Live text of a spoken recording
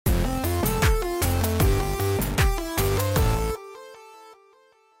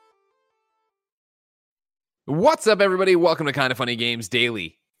What's up, everybody? Welcome to Kind of Funny Games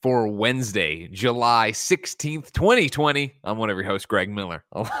Daily for Wednesday, July 16th, 2020. I'm one of your hosts, Greg Miller,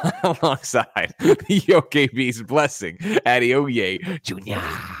 alongside the OKB's Blessing, Adeoye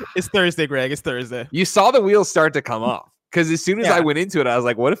Jr. It's Thursday, Greg. It's Thursday. You saw the wheels start to come off because as soon as I went into it, I was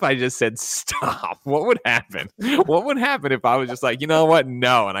like, what if I just said stop? What would happen? What would happen if I was just like, you know what?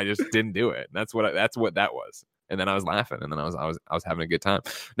 No. And I just didn't do it. That's what that was. And then I was laughing and then I was having a good time.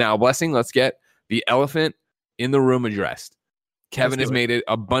 Now, Blessing, let's get the elephant in the room addressed. Kevin has made it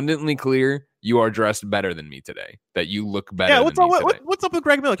abundantly clear you are dressed better than me today. That you look better. Yeah, what's up with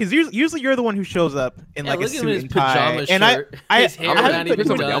Greg Miller? Because usually you're the one who shows up in like a suit and tie. And I'm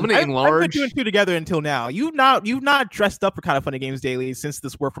gonna do two together until now. You've not dressed up for Kind of Funny Games Daily since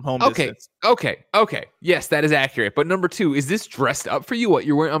this work from home business. Okay. Yes, that is accurate. But number two, is this dressed up for you? What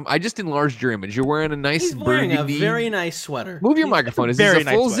you're wearing? I just enlarged your image. You're wearing a nice. He's wearing a very nice sweater. Move your microphone. Is this a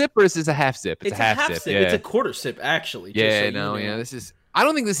full zip or is this a half zip? It's a half zip. Yeah. It's a quarter zip, actually. This is. I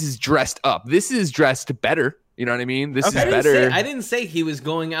don't think this is dressed up. This is dressed better. You know what I mean? This is better. I didn't say he was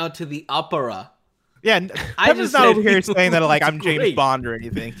going out to the opera. Yeah, I'm just not over here saying that like I'm James Bond or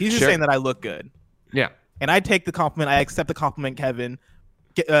anything. He's just saying that I look good. Yeah. And I take the compliment. I accept the compliment, Kevin.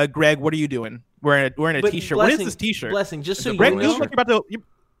 Greg, what are you doing? Wearing a t-shirt. What is this t-shirt? Blessing, just so you Greg, know.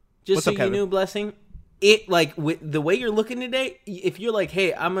 Just so you Kevin? know, Blessing. It like with the way you're looking today, if you're like,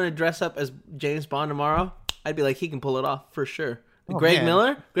 hey, I'm gonna dress up as James Bond tomorrow, I'd be like, he can pull it off for sure. Greg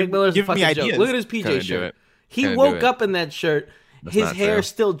Miller's a fucking joke. Look at his PJ shirt. He woke up in that shirt. His hair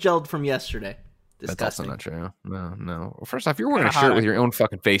still gelled from yesterday. Disgusting. That's also not true. No. First off, you're wearing a shirt with your own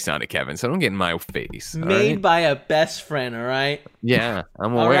fucking face on it, Kevin. So don't get in my face. Made by a best friend. All right. Yeah,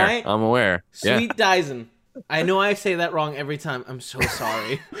 I'm aware. Right? I'm aware. Sweet Dyson. I know I say that wrong every time. I'm so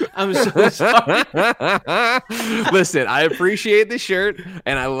sorry. I'm so sorry. Listen, I appreciate the shirt,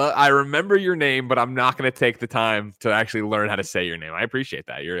 and I remember your name, but I'm not going to take the time to actually learn how to say your name. I appreciate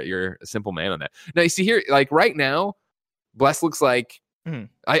that. You're a simple man on that. Now, you see here, like right now, Bless looks like...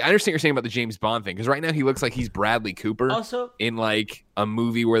 I understand what you're saying about the James Bond thing, because right now he looks like he's Bradley Cooper also in like a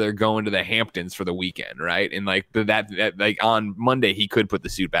movie where they're going to the Hamptons for the weekend, right? And like that like on Monday he could put the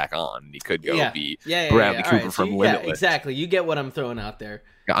suit back on and he could go be Bradley Cooper from Limitless. Yeah, exactly. You get what I'm throwing out there.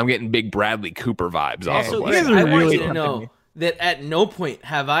 I'm getting big Bradley Cooper vibes. Also, I want you to know that at no point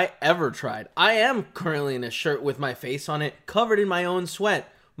have I ever tried. I am currently in a shirt with my face on it, covered in my own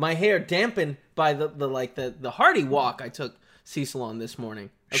sweat, my hair dampened by the hearty walk I took Cecil on this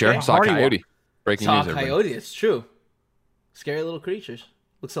morning. Okay? Sure, saw Coyote. Breaking news. Saw Coyote. It's true. Scary little creatures.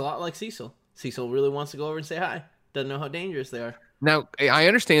 Looks a lot like Cecil. Cecil really wants to go over and say hi. Doesn't know how dangerous they are. Now, I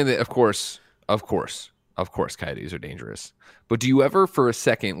understand that, of course, coyotes are dangerous. But do you ever, for a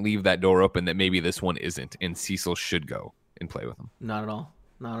second, leave that door open that maybe this one isn't, and Cecil should go and play with them? Not at all.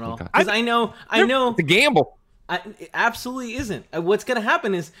 Not at all. Because I know. It's a gamble. It absolutely isn't. What's going to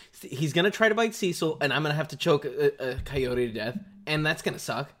happen is he's going to try to bite Cecil, and I'm going to have to choke a coyote to death, and that's going to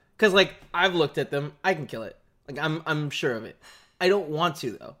suck. Because, like, I've looked at them. I can kill it. Like, I'm sure of it. I don't want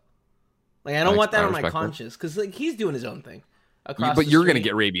to, though. Like, I don't want that on my conscience, because, like, he's doing his own thing. But you're going to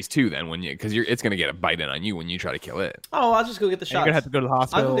get rabies, too, then, because it's going to get a bite in on you when you try to kill it. Oh, I'll just go get the shots. You're going to have to go to the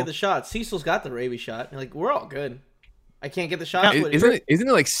hospital. I'll go get the shots. Cecil's got the rabies shot. Like, we're all good. I can't get the shots. Isn't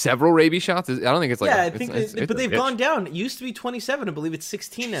it like several rabies shots? I don't think it's like... Yeah, I think but they've gone down. It used to be 27. I believe it's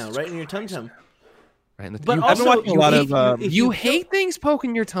 16 now, right in your tum-tum. Right, but also, you hate things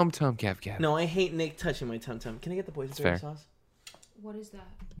poking your tum-tum, Kev. No, I hate Nick touching my tum-tum. Can I get the boysenberry sauce? What is that?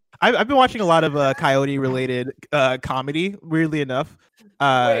 I've been watching a lot of Coyote-related comedy, weirdly enough.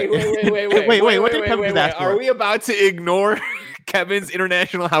 Wait. Are we about to ignore Kevin's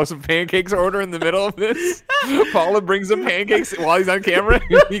International House of Pancakes order in the middle of this? Paula brings him pancakes while he's on camera.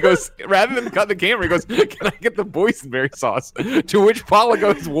 He goes, rather than cut the camera, he goes, "Can I get the boysenberry sauce?" To which Paula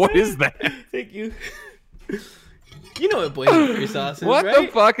goes, "What is that?" Thank you. You know what boysenberry sauce is, What right?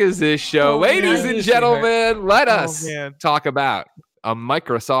 the fuck is this show? Ladies and gentlemen, let us talk about a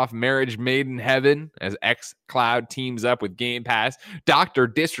Microsoft marriage made in heaven as xCloud teams up with Game Pass, Dr.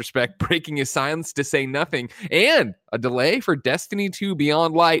 Disrespect breaking his silence to say nothing, and a delay for Destiny 2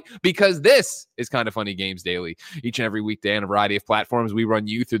 Beyond Light, because this is Kind of Funny Games Daily. Each and every weekday on a variety of platforms, we run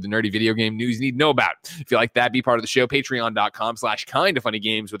you through the nerdy video game news you need to know about. If you like that, be part of the show.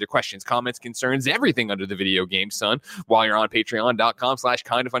 Patreon.com/kindoffunnygames with your questions, comments, concerns, everything under the video game sun. While you're on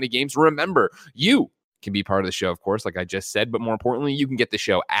Patreon.com/kindoffunnygames, remember, you can be part of the show, of course, like I just said, but more importantly, you can get the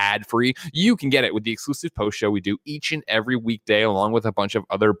show ad-free. You can get it with the exclusive post show we do each and every weekday, along with a bunch of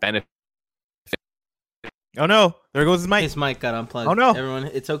other benefits. Oh no, there goes his mic. His mic got unplugged. Oh no. Everyone,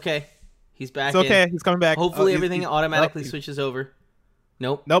 it's okay. He's back. It's okay. He's coming back. Hopefully everything automatically switches over.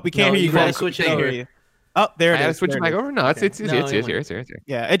 Nope. We can't hear you. You gotta switch it over. Oh, there it is. I switch it back over. No, it's here.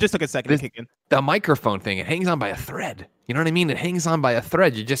 Yeah, it just took a second to kick in. The microphone thing, it hangs on by a thread. You know what I mean? It hangs on by a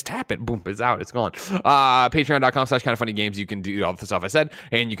thread. You just tap it, boom, it's out, it's gone. Patreon.com/kindoffunnygames. You can do all the stuff I said,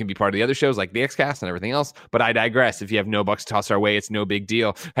 and you can be part of the other shows like the Xcast and everything else. But I digress. If you have no bucks to toss our way, it's no big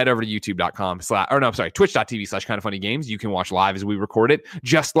deal. Head over to twitch.tv/kindoffunnygames. You can watch live as we record it,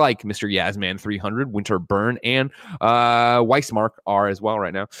 just like Mr. Yasman 300, Winter Burn, and Weissmark are as well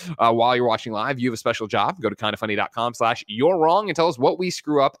right now. While you're watching live, you have a special job. Go to kindoffunny.com/you're wrong and tell us what we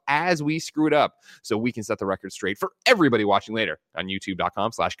screw up as we screw it up, so we can set the record straight for everybody watching later on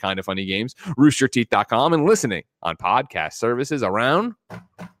youtube.com/kindoffunnygames, roosterteeth.com, and listening on podcast services around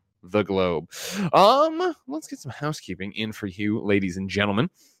the globe. Let's get some housekeeping in for you, ladies and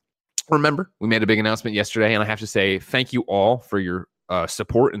gentlemen. Remember, we made a big announcement yesterday, and I have to say thank you all for your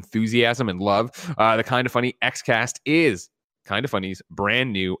support, enthusiasm, and love. The Kind of Funny Xcast is Kind of Funny's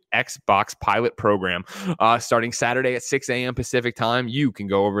brand new Xbox pilot program. Starting Saturday at 6 a.m. Pacific time, you can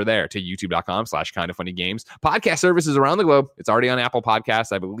go over there to youtube.com/kindoffunnygames. Podcast services around the globe. It's already on Apple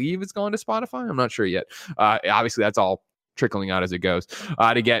Podcasts. I believe it's gone to Spotify. I'm not sure yet. Obviously, that's all trickling out as it goes.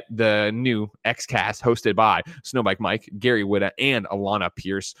 To get the new Xcast hosted by Snowbike Mike, Gary Whitta, and Alana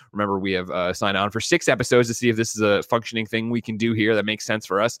Pierce. Remember, we have signed on for 6 episodes to see if this is a functioning thing we can do here that makes sense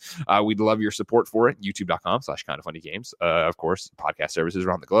for us. We'd love your support for it. youtube.com/kindoffunnygames. Of course, podcast services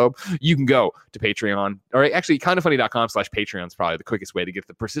around the globe. You can go to Patreon, or actually kindoffunny.com/Patreon is probably the quickest way to get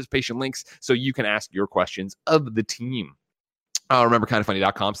the participation links so you can ask your questions of the team. Remember,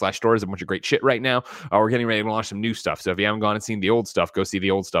 kindoffunny.com/store is a bunch of great shit right now. We're getting ready to launch some new stuff. So if you haven't gone and seen the old stuff, go see the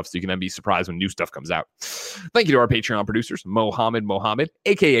old stuff so you can then be surprised when new stuff comes out. Thank you to our Patreon producers, Mohammed,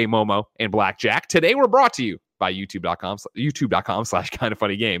 a.k.a. Momo, and Blackjack. Today we're brought to you by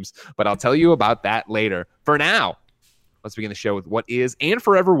youtube.com/kindoffunnygames. But I'll tell you about that later. For now, let's begin the show with what is and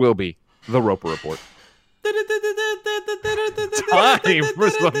forever will be the Roper Report. Time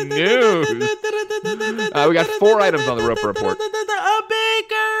for some news. We got 4 items on the Roper Report. A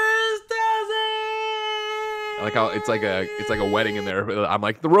baker's dozen. I like how it's like a wedding in there. I'm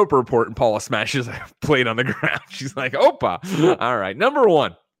like, the Roper Report, and Paula smashes a plate on the ground. She's like, Opa. All right, number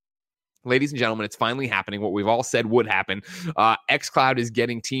 1. Ladies and gentlemen, it's finally happening. What we've all said would happen. xCloud is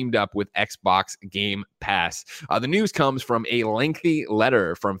getting teamed up with Xbox Game Pass. The news comes from a lengthy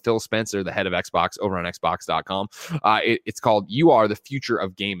letter from Phil Spencer, the head of Xbox, over on Xbox.com. It's called "You Are the Future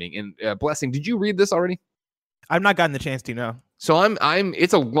of Gaming." And Blessing, did you read this already? I've not gotten the chance to, no. So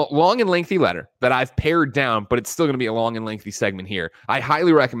it's a long and lengthy letter that I've pared down, but it's still going to be a long and lengthy segment here. I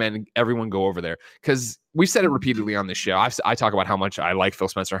highly recommend everyone go over there because we've said it repeatedly on this show. I talk about how much I like Phil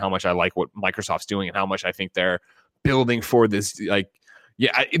Spencer, how much I like what Microsoft's doing, and how much I think they're building for this.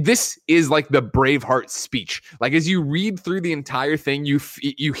 This is like the Braveheart speech. Like, as you read through the entire thing, you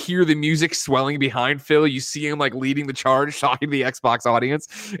hear the music swelling behind Phil. You see him like leading the charge, talking to the Xbox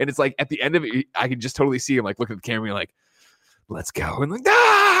audience, and it's like at the end of it, I can just totally see him like looking at the camera, and like, let's go. And like,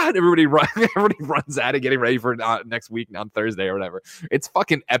 and everybody runs at it, getting ready for next week on Thursday or whatever. It's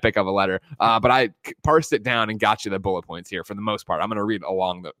fucking epic of a letter. But I parsed it down and got you the bullet points here for the most part. I'm going to read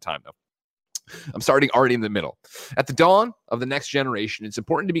along the time, though. I'm starting already in the middle. At the dawn of the next generation, it's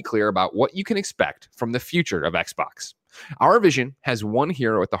important to be clear about what you can expect from the future of Xbox. Our vision has one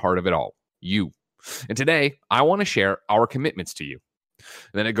hero at the heart of it all, you. And today, I want to share our commitments to you.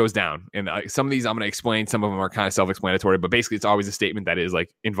 And then it goes down. And some of these I'm going to explain. Some of them are kind of self-explanatory, but basically it's always a statement that is like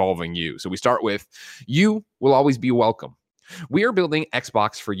involving you. So we start with, you will always be welcome. We are building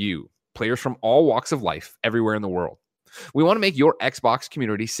Xbox for you, players from all walks of life, everywhere in the world. We want to make your Xbox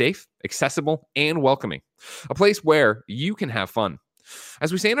community safe, accessible, and welcoming. A place where you can have fun.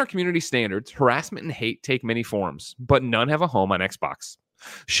 As we say in our community standards, harassment and hate take many forms, but none have a home on Xbox.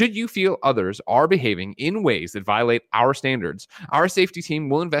 Should you feel others are behaving in ways that violate our standards, our safety team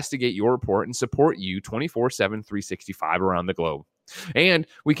will investigate your report and support you 24/7, 365 around the globe. And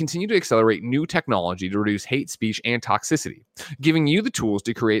we continue to accelerate new technology to reduce hate speech and toxicity, giving you the tools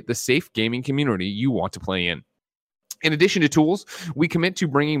to create the safe gaming community you want to play in. In addition to tools, we commit to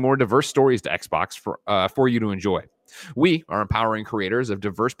bringing more diverse stories to Xbox for you to enjoy. We are empowering creators of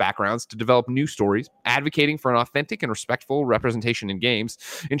diverse backgrounds to develop new stories, advocating for an authentic and respectful representation in games,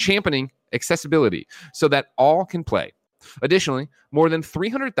 and championing accessibility so that all can play. Additionally, more than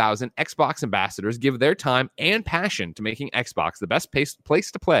 300,000 Xbox ambassadors give their time and passion to making Xbox the best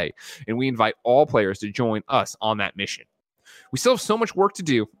place to play, and we invite all players to join us on that mission. We still have so much work to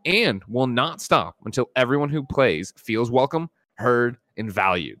do and will not stop until everyone who plays feels welcome, heard, and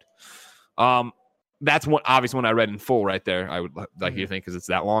valued. that's one obviously when I read in full right there. I would like you to think because it's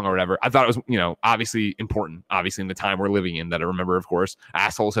that long or whatever. I thought it was, obviously important, obviously in the time we're living in. That I remember, of course,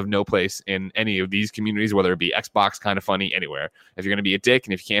 assholes have no place in any of these communities, whether it be Xbox, Kind of Funny, anywhere. If you're going to be a dick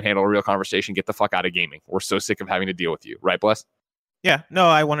and if you can't handle a real conversation, get the fuck out of gaming. We're so sick of having to deal with you, right, Bless? Yeah, no,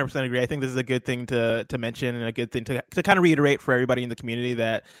 I 100% agree. I think this is a good thing to mention and a good thing to kind of reiterate for everybody in the community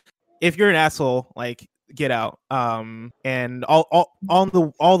that if you're an asshole, like, get out. And all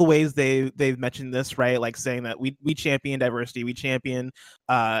the ways they've mentioned this, right? Like saying that we champion diversity, we champion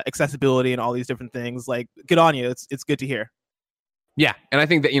accessibility and all these different things. Like, good on you. It's good to hear. Yeah, and I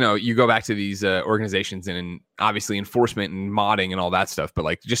think that, you go back to these organizations and obviously enforcement and modding and all that stuff, but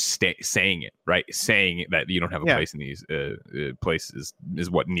like just saying it, right? Saying that you don't have a place in these places is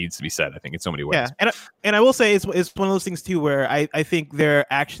what needs to be said, I think, in so many ways. Yeah, and I will say it's one of those things too where I think their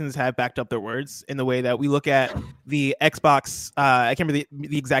actions have backed up their words in the way that we look at the Xbox, I can't remember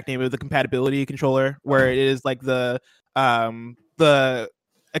the exact name of the compatibility controller, where it is like the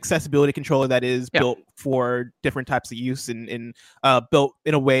accessibility controller that is built for different types of use and built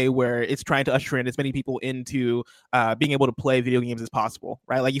in a way where it's trying to usher in as many people into being able to play video games as possible,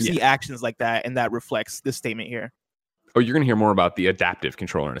 right? Like you see actions like that, and that reflects this statement here. Oh, you're going to hear more about the adaptive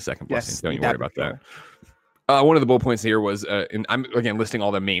controller in a second, Blessing. Don't you worry about that. One of the bullet points here was, and I'm again listing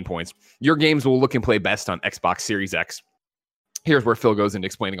all the main points. Your games will look and play best on Xbox Series X. Here's where Phil goes into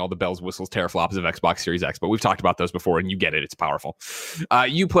explaining all the bells, whistles, teraflops of Xbox Series X, but we've talked about those before, and you get it. It's powerful.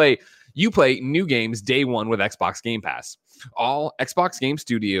 You play new games day one with Xbox Game Pass. All Xbox Game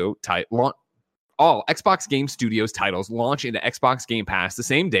Studios titles launch into Xbox Game Pass the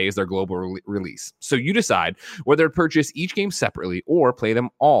same day as their global release. So you decide whether to purchase each game separately or play them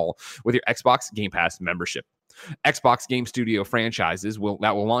all with your Xbox Game Pass membership. Xbox Game Studio franchises will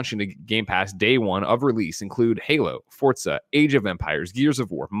launch into Game Pass day one of release include Halo, Forza, Age of Empires, Gears of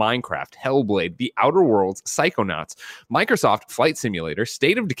War, Minecraft, Hellblade, The Outer Worlds, Psychonauts, Microsoft Flight Simulator,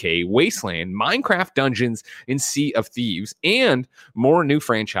 State of Decay, Wasteland, Minecraft Dungeons, and Sea of Thieves, and more new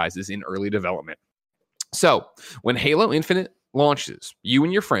franchises in early development. So, when Halo Infinite launches, you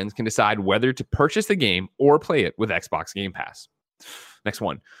and your friends can decide whether to purchase the game or play it with Xbox Game Pass. Next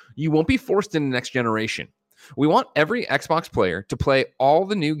one. You won't be forced into the next generation. We want every Xbox player to play all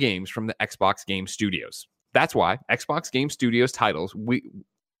the new games from the Xbox Game Studios. That's why Xbox Game Studios titles we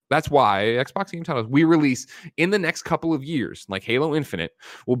release in the next couple of years, like Halo Infinite,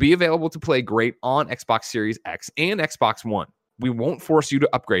 will be available to play great on Xbox Series X and Xbox One. We won't force you to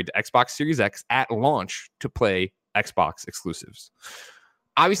upgrade to Xbox Series X at launch to play Xbox exclusives.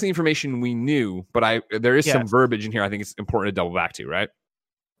 Obviously, information we knew, but there is some verbiage in here I think it's important to double back to, right?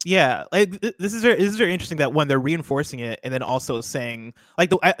 Yeah, like this is very interesting that when they're reinforcing it and then also saying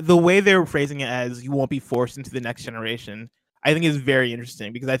like the way they're phrasing it as you won't be forced into the next generation, I think is very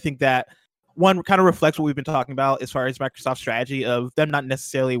interesting because I think that one kind of reflects what we've been talking about as far as Microsoft's strategy of them not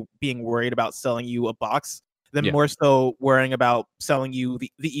necessarily being worried about selling you a box, then more so worrying about selling you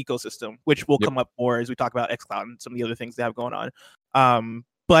the ecosystem, which will come up more as we talk about xCloud and some of the other things they have going on.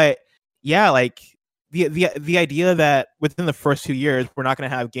 But yeah, like the idea that within the first 2 years we're not going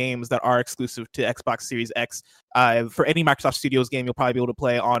to have games that are exclusive to Xbox Series X. For any Microsoft Studios game, you'll probably be able to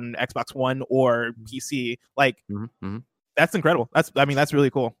play on Xbox One or PC. Like that's incredible. That's really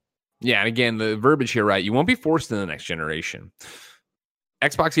cool. Yeah, and again, the verbiage here, right? You won't be forced into the next generation.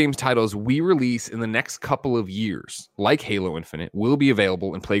 Xbox games titles we release in the next couple of years, like Halo Infinite, will be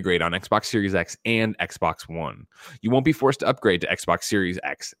available and play great on Xbox Series X and Xbox One. You won't be forced to upgrade to Xbox Series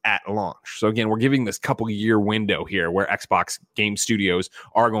X at launch. So again, we're giving this couple-year window here where Xbox Game Studios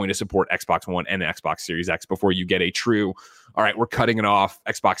are going to support Xbox One and Xbox Series X before you get a true, all right, we're cutting it off.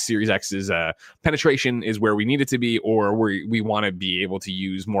 Xbox Series X's penetration is where we need it to be, or we want to be able to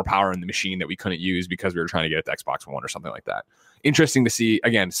use more power in the machine that we couldn't use because we were trying to get it to Xbox One or something like that. Interesting to see,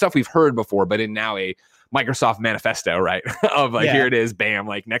 again, stuff we've heard before, but in now a Microsoft manifesto, right? Of like, here it is, bam,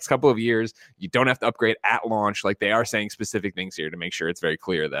 like next couple of years, you don't have to upgrade at launch. Like they are saying specific things here to make sure it's very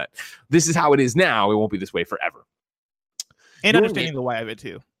clear that this is how it is now. It won't be this way forever. And understanding the why of it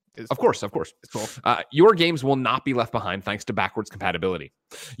too. Of course. It's cool. Your games will not be left behind thanks to backwards compatibility.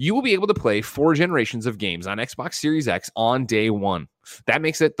 You will be able to play 4 generations of games on Xbox Series X on day one. That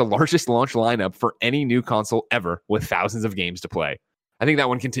makes it the largest launch lineup for any new console ever with thousands of games to play. I think that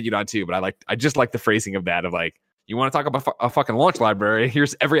one continued on too, but I just like the phrasing of that of like, you want to talk about a fucking launch library?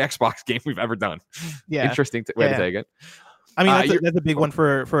 Here's every Xbox game we've ever done. Yeah. Interesting way to take it. I mean, that's a big one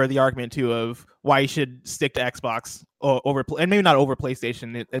for the argument too of why you should stick to Xbox over, and maybe not over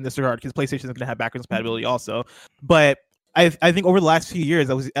PlayStation in this regard, because PlayStation is going to have backwards compatibility also. But I think over the last few years,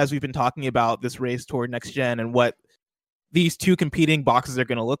 as we've been talking about this race toward next gen and what these two competing boxes are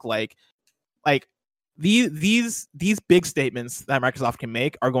going to look like these big statements that Microsoft can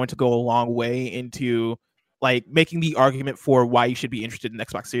make are going to go a long way into like making the argument for why you should be interested in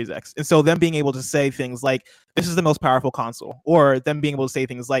Xbox Series X. And so them being able to say things like this is the most powerful console, or them being able to say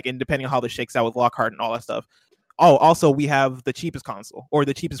things like, and depending on how this shakes out with Lockhart and all that stuff, oh, also we have the cheapest console or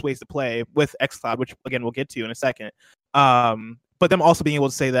the cheapest ways to play with xCloud, which again we'll get to in a second. But them also being able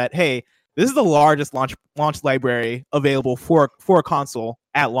to say that, hey, this is the largest launch library available for a console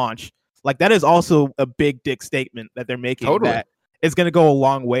at launch. Like that is also a big dick statement that they're making. Totally. That is going to go a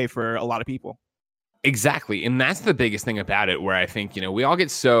long way for a lot of people. Exactly. And that's the biggest thing about it, where I think, we all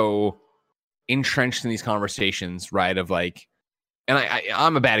get so entrenched in these conversations, right? Of like, and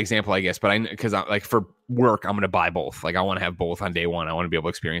I'm a bad example, I guess, but because I like for work, I'm going to buy both. Like I want to have both on day one. I want to be able to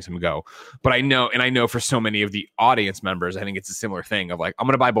experience them and go. But I know for so many of the audience members, I think it's a similar thing of like, I'm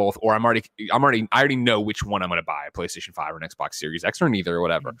going to buy both, or I already know which one I'm going to buy, a PlayStation 5 or an Xbox Series X or neither or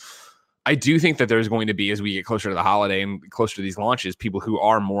whatever. I do think that there's going to be, as we get closer to the holiday and closer to these launches, people who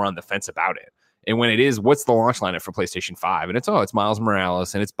are more on the fence about it. And when it is, what's the launch lineup for PlayStation 5? And it's Miles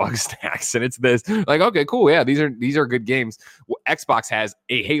Morales and it's Bugsnax and it's this. Like, okay, cool. Yeah, these are good games. Well, Xbox has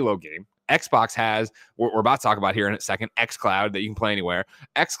a Halo game. Xbox has, we're about to talk about here in a second, xCloud that you can play anywhere.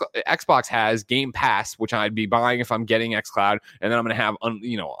 Xbox has Game Pass, which I'd be buying if I'm getting xCloud, and then I'm going to have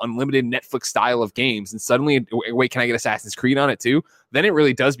unlimited Netflix style of games. And suddenly, wait, can I get Assassin's Creed on it too? Then it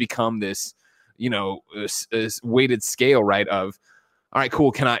really does become this, this weighted scale, right? Of, all right,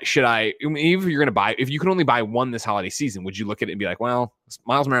 cool. Even if you're going to buy, if you can only buy one this holiday season, would you look at it and be like, well,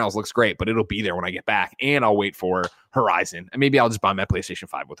 Miles Morales looks great, but it'll be there when I get back, and I'll wait for Horizon, and maybe I'll just buy my PlayStation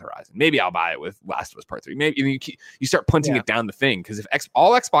 5 with Horizon. Maybe I'll buy it with Last of Us Part 3. Maybe you start punting it down the thing, because if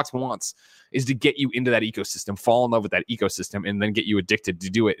all Xbox wants is to get you into that ecosystem, fall in love with that ecosystem, and then get you addicted to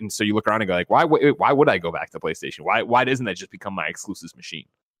do it. And so you look around and go like, why would I go back to PlayStation? Why doesn't that just become my exclusive machine?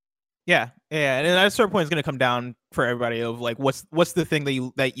 Yeah, and at a certain point, it's going to come down for everybody of like, what's the thing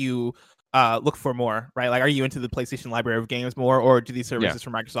that you look for more, right? Like, are you into the PlayStation library of games more, or do these services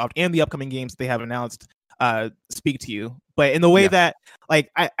from Microsoft and the upcoming games they have announced speak to you? But in the way that,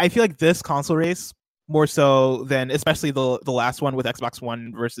 like, I feel like this console race more so than especially the last one with Xbox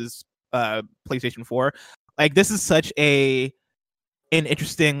One versus PlayStation 4, like this is such an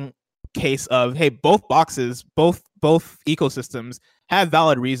interesting case of, hey, both boxes, both ecosystems have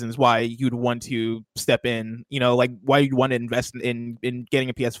valid reasons why you'd want to step in, like why you'd want to invest in getting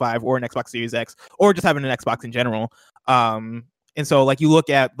a PS5 or an Xbox Series X, or just having an Xbox in general. And so like you look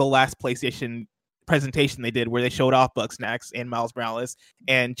at the last PlayStation presentation they did where they showed off Bugsnax and Miles Morales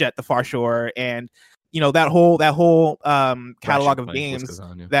and Jet the Far Shore, and that whole catalog of games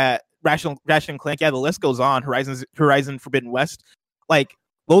that Ratchet and Clank, the list goes on, Horizon Forbidden West, like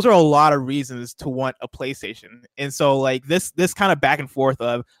those are a lot of reasons to want a PlayStation. And so like this kind of back and forth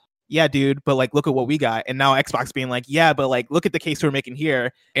of, yeah, dude, but like look at what we got. And now Xbox being like, yeah, but like look at the case we're making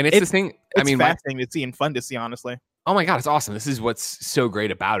here. And it's the thing, fascinating to see and fun to see, honestly. Oh my God, it's awesome. This is what's so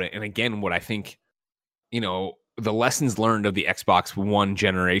great about it. And again, what I think, the lessons learned of the Xbox One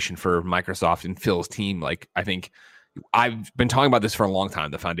generation for Microsoft and Phil's team, like I think I've been talking about this for a long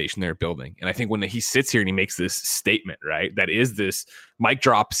time, the foundation they're building. And I think when he sits here and he makes this statement, right, that is this mic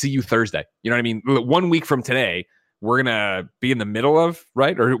drop, see you Thursday. You know what I mean? 1 week from today, we're going to be in the middle of,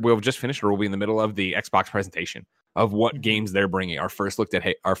 right? Or we'll just finish, or we'll be in the middle of the Xbox presentation of what games they're bringing. Our first look at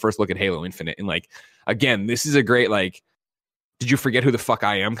Halo Infinite. And like, again, this is a great, like, did you forget who the fuck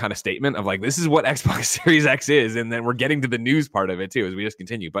I am kind of statement of like, this is what Xbox Series X is. And then we're getting to the news part of it too, as we just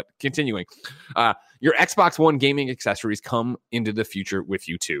continue. But continuing, your Xbox One gaming accessories come into the future with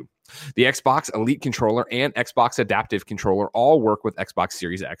you too. The Xbox Elite Controller and Xbox Adaptive Controller all work with Xbox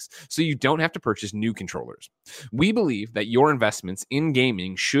Series X, so you don't have to purchase new controllers. We believe that your investments in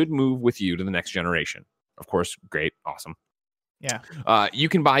gaming should move with you to the next generation. Of course, great, awesome. Yeah. You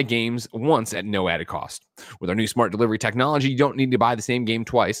can buy games once at no added cost. With our new smart delivery technology, you don't need to buy the same game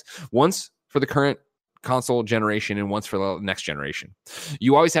twice. Once for the current console generation and once for the next generation.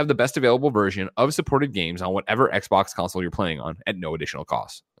 You always have the best available version of supported games on whatever Xbox console you're playing on at no additional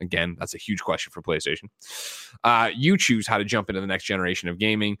cost. Again, that's a huge question for PlayStation. You choose how to jump into the next generation of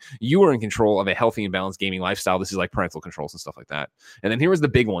gaming. You are in control of a healthy and balanced gaming lifestyle. This is like parental controls and stuff like that. And then here was the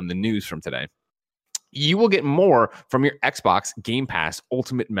big one, the news from today. You will get more from your Xbox Game Pass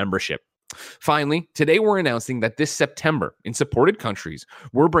Ultimate membership. Finally, today we're announcing that this September, in supported countries,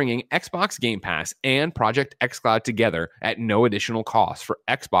 we're bringing Xbox Game Pass and Project xCloud together at no additional cost for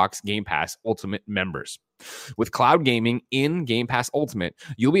Xbox Game Pass Ultimate members. With cloud gaming in Game Pass Ultimate,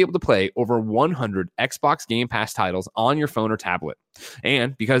 you'll be able to play over 100 Xbox Game Pass titles on your phone or tablet.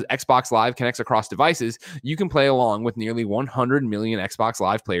 And because Xbox Live connects across devices, you can play along with nearly 100 million Xbox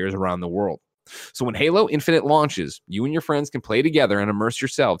Live players around the world. So when Halo Infinite launches, you and your friends can play together and immerse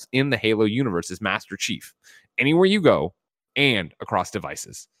yourselves in the Halo universe as Master Chief, anywhere you go and across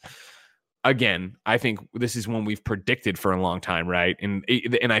devices. Again, I think this is one we've predicted for a long time, right? And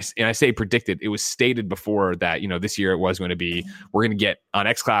I say predicted. It was stated before that, this year it was going to be, we're going to get on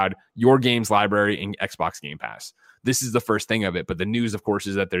xCloud your games library and Xbox Game Pass. This is the first thing of it. But the news, of course,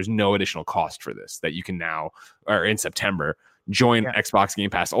 is that there's no additional cost for this, that you can now, or in September, join Xbox Game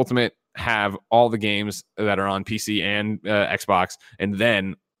Pass Ultimate, have all the games that are on PC and Xbox, and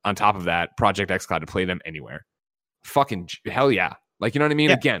then on top of that, Project xCloud to play them anywhere. Fucking hell yeah. Like, you know what I mean?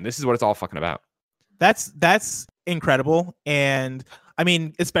 Yeah. Again, this is what it's all fucking about. That's incredible. And I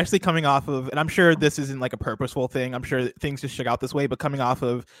mean, especially coming off of, and I'm sure this isn't like a purposeful thing. I'm sure things just shook out this way, but coming off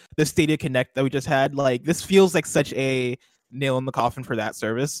of the Stadia Connect that we just had, like, this feels like such a nail in the coffin for that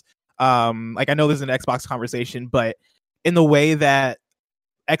service. Like, I know there's an Xbox conversation, but in the way that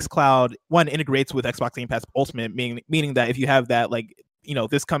xCloud, one, integrates with Xbox Game Pass Ultimate, meaning that if you have that, like,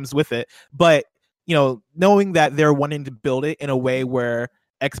 this comes with it. But knowing that they're wanting to build it in a way where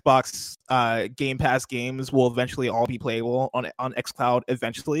Xbox Game Pass games will eventually all be playable on xCloud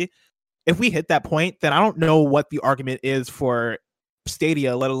eventually. If we hit that point, then I don't know what the argument is for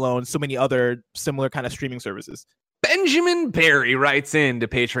Stadia, let alone so many other similar kind of streaming services. Benjamin Barry writes in to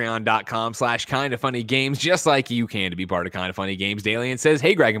patreon.com/kindafunnygames, just like you can, to be part of Kinda Funny Games Daily, and says,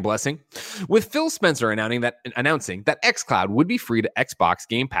 "Hey, Greg and Blessing, with Phil Spencer announcing that xCloud would be free to Xbox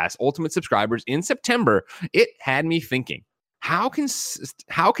Game Pass Ultimate subscribers in September, it had me thinking, how can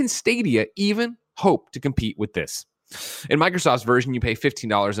Stadia even hope to compete with this? In Microsoft's version, you pay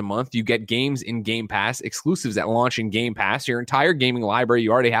 $15 a month. You get games in Game Pass, exclusives at launch in Game Pass, your entire gaming library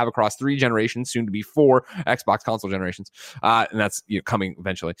you already have across 3 generations, soon to be 4 Xbox console generations, and that's coming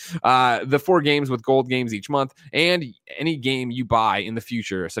eventually. The 4 games with gold games each month, and any game you buy in the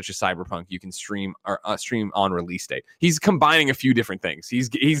future, such as Cyberpunk, you can stream on release date." He's combining a few different things. He's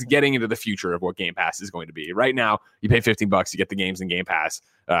getting into the future of what Game Pass is going to be. Right now, you pay $15, you get the games in Game Pass,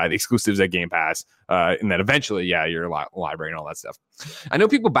 the exclusives at Game Pass, and then eventually, your library and all that stuff. I know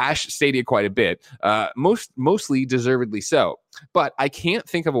people bash Stadia quite a bit, mostly deservedly so, but I can't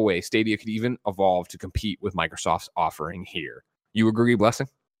think of a way Stadia could even evolve to compete with Microsoft's offering here. You agree, Blessing?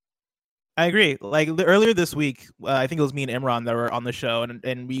 I agree. Like, earlier this week, I think it was me and Imran that were on the show,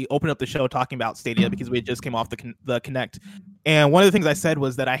 and we opened up the show talking about Stadia because we had just came off the Connect. And one of the things I said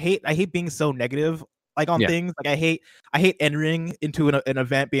was that I hate being so negative, like, on things. Like, I hate entering into an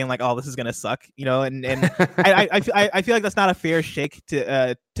event being like, oh, this is gonna suck, and I feel like that's not a fair shake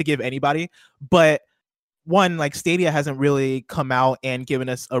to give anybody. But one, like, Stadia hasn't really come out and given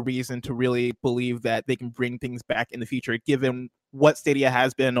us a reason to really believe that they can bring things back in the future, given what Stadia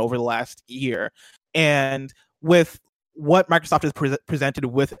has been over the last year. And with what Microsoft has presented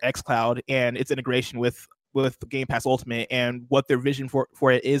with xCloud and its integration with Game Pass Ultimate and what their vision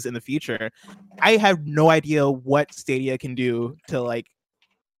for it is in the future, I have no idea what Stadia can do to, like,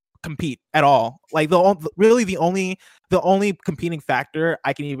 compete at all. Like, the only competing factor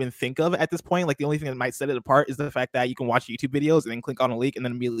I can even think of at this point, like, the only thing that might set it apart is the fact that you can watch YouTube videos and then click on a link and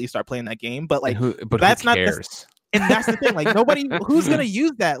then immediately start playing that game. But, like, that's not cares? And that's the thing. Like, nobody who's going to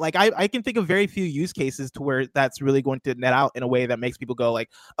use that. Like, I can think of very few use cases to where that's really going to net out in a way that makes people go like,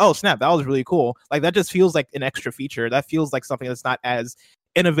 oh, snap, that was really cool. Like, that just feels like an extra feature. That feels like something that's not as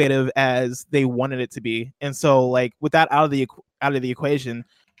innovative as they wanted it to be. And so, like, with that out of the equation,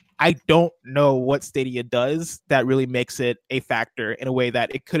 I don't know what Stadia does that really makes it a factor in a way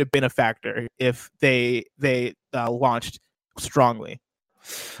that it could have been a factor if they launched strongly.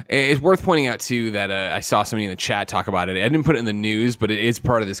 It's worth pointing out, too, that I saw somebody in the chat talk about it. I didn't put it in the news, but it is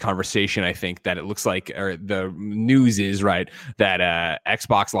part of this conversation, I think, that it looks like, or the news is, right, that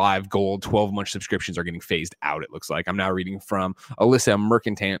Xbox Live Gold 12-month subscriptions are getting phased out, it looks like. I'm now reading from Alyssa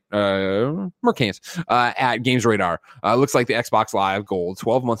Mercant at Games Radar. Looks like the Xbox Live Gold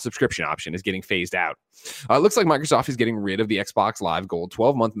 12-month subscription option is getting phased out. It looks like Microsoft is getting rid of the Xbox Live Gold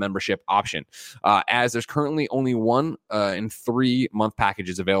 12-month membership option, as there's currently only 1 and 3-month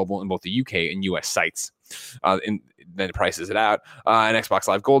packages available in both the UK and US sites. And then it prices it out. An Xbox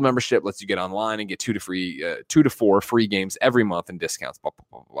Live Gold membership lets you get online and get 2 to 4 free games every month and discounts. Blah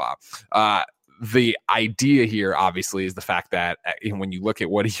blah blah blah. The idea here, obviously, is the fact that when you look at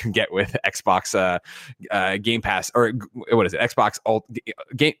what you can get with Xbox Game Pass, or what is it, Xbox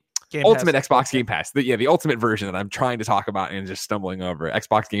Game. Ultimate Xbox Game Pass. The ultimate version that I'm trying to talk about and just stumbling over.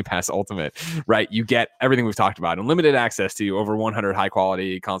 Xbox Game Pass Ultimate, right? You get everything we've talked about. Unlimited access to over 100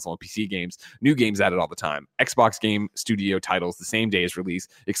 high-quality console and PC games. New games added all the time. Xbox Game Studio titles the same day as release.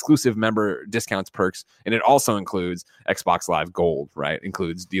 Exclusive member discounts, perks. And it also includes Xbox Live Gold, right?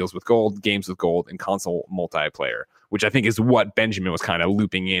 Includes deals with Gold, games with Gold, and console multiplayer, which I think is what Benjamin was kind of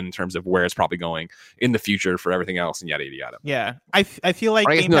looping in terms of where it's probably going in the future for everything else and yada, yada, yada. Yeah. I feel like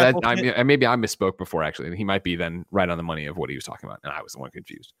maybe I misspoke before, actually. He might be then right on the money of what he was talking about, and I was the one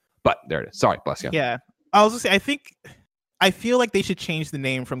confused. But there it is. Sorry, bless you. Yeah. I was going to say, I feel like they should change the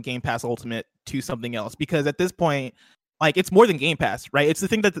name from Game Pass Ultimate to something else, because at this point, like, it's more than Game Pass, right? It's the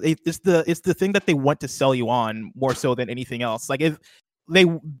thing that it's the thing that they want to sell you on more so than anything else. Like, if they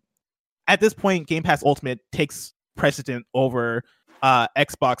at this point, Game Pass Ultimate takes precedent over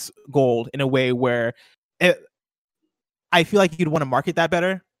Xbox Gold in a way where I feel like you'd want to market that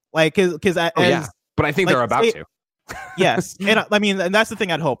better, like because but I think they're about to. Yes, and I mean, and that's the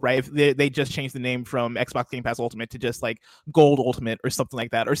thing I'd hope, right? If they just change the name from Xbox Game Pass Ultimate to just like Gold Ultimate or something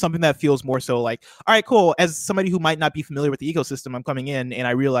like that, or something that feels more so like, all right, cool. As somebody who might not be familiar with the ecosystem, I'm coming in and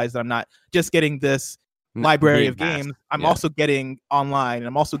I realize that I'm not just getting this library of games. I'm also getting online, and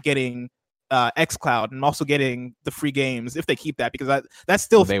I'm also getting xCloud, and I'm also getting the free games if they keep that, because that's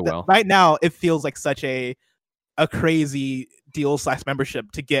still right now it feels like such a crazy deal /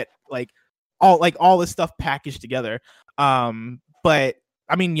 membership to get all this stuff packaged together. But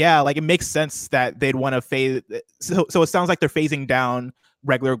I mean, yeah, like it makes sense that they'd want to phase. So it sounds like they're phasing down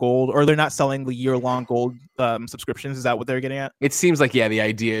regular Gold, or they're not selling the year-long Gold subscriptions. Is that what they're getting at? It seems like, yeah, the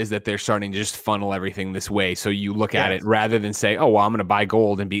idea is that they're starting to just funnel everything this way. So you look at it rather than say, oh, well, I'm going to buy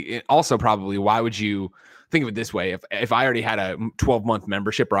Gold and be also probably, why would you think of it this way? If I already had a 12-month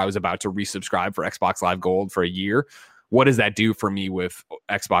membership, or I was about to resubscribe for Xbox Live Gold for a year, what does that do for me with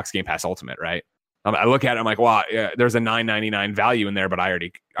Xbox Game Pass Ultimate, right? I look at it, I'm like, wow, yeah, there's a $9.99 value in there, but I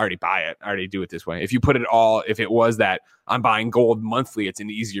already buy it. I already do it this way. If you put it all, if it was that I'm buying Gold monthly, it's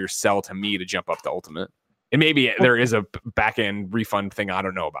an easier sell to me to jump up to Ultimate. And maybe there is a back end refund thing I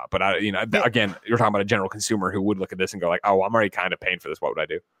don't know about, but again, you're talking about a general consumer who would look at this and go like, oh, I'm already kind of paying for this. What would I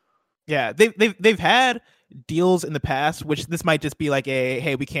do? Yeah, they've had deals in the past, which this might just be like a,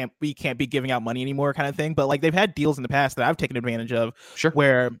 hey, we can't be giving out money anymore kind of thing. But like, they've had deals in the past that I've taken advantage of, sure,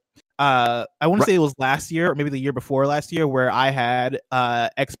 where I want to say it was last year or maybe the year before last year, where I had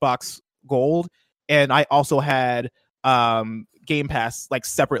Xbox Gold and I also had Game Pass like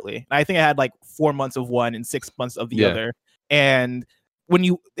separately. And I think I had like 4 months of one and 6 months of the other. And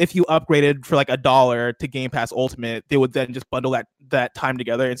if you upgraded for like $1 to Game Pass Ultimate, they would then just bundle that time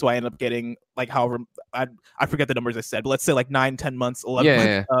together. And so I ended up getting like, however, I forget the numbers I said, but let's say like 9-10 months,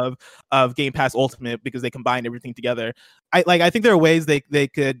 11 months of Game Pass Ultimate, because they combined everything together. I think there are ways they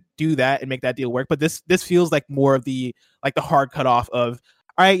could do that and make that deal work, but this feels like more of the hard cutoff of,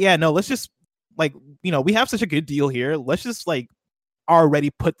 all right, yeah, no, let's just like, we have such a good deal here. Let's just like already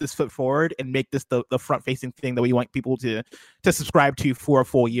put this foot forward and make this the front facing thing that we want people to subscribe to for a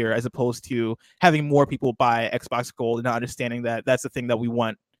full year, as opposed to having more people buy Xbox Gold and not understanding that that's the thing that we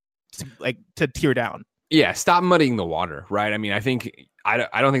want to tear down. Yeah, stop muddying the water, right? I mean, I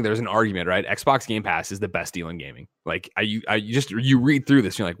don't think there's an argument, right? Xbox Game Pass is the best deal in gaming. Like, you read through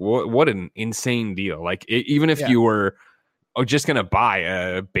this, you're like, what an insane deal. Like, even if you were just gonna buy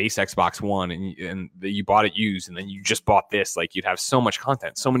a base Xbox One and you bought it used, and then you just bought this, like, you'd have so much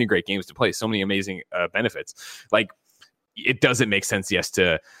content, so many great games to play, so many amazing benefits. Like, it doesn't make sense,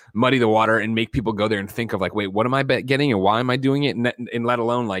 to muddy the water and make people go there and think of like, wait, what am I getting and why am I doing it? And let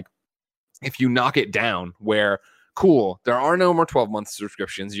alone, like, if you knock it down where, cool, there are no more 12-month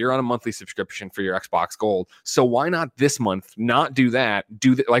subscriptions, you're on a monthly subscription for your Xbox Gold, so why not this month not do that?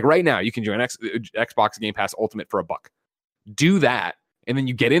 Like right now, you can join Xbox Game Pass Ultimate for $1. Do that, and then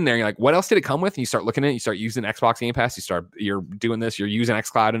you get in there and you're like, what else did it come with? And you start looking at it, you start using Xbox Game Pass, you're doing this, you're using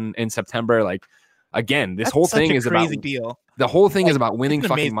xCloud in September. Like, again, that's whole thing is about deal. The whole thing is about winning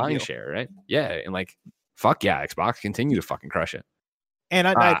fucking mind share, right? Yeah, and like, fuck yeah, Xbox, continue to fucking crush it. And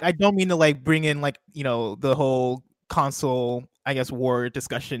I don't mean to like bring in like, the whole console, I guess, war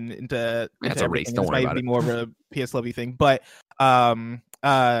discussion into a race. Don't worry about it. More of a PS Lovey thing, but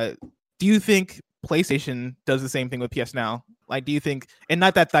do you think PlayStation does the same thing with PS Now? Like, do you think, and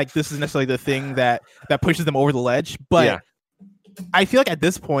not that like this is necessarily the thing that pushes them over the ledge, but I feel like at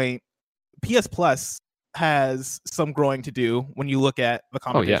this point, PS Plus has some growing to do when you look at the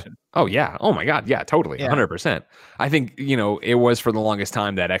competition. Oh yeah. Oh my God. Yeah, totally. 100%. I think, it was for the longest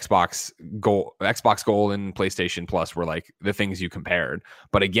time that Xbox Gold and PlayStation Plus were like the things you compared.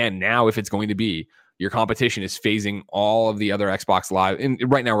 But again, now if it's going to be, Your competition is phasing all of the other Xbox Live. And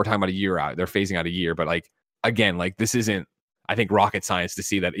right now we're talking about a year out. They're phasing out a year, but like, again, like this isn't, I think, rocket science to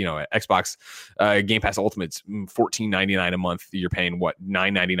see that, Xbox Game Pass Ultimate's $14.99 a month. You're paying what,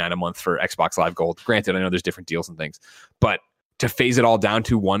 $9.99 a month for Xbox Live Gold. Granted, I know there's different deals and things, but to phase it all down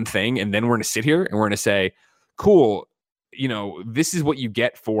to one thing, and then we're going to sit here and we're going to say, cool, this is what you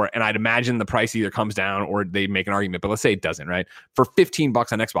get for, and I'd imagine the price either comes down or they make an argument, but let's say it doesn't, right? For $15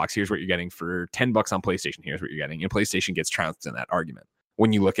 on Xbox, here's what you're getting. For $10 on PlayStation, here's what you're getting. And PlayStation gets trounced in that argument.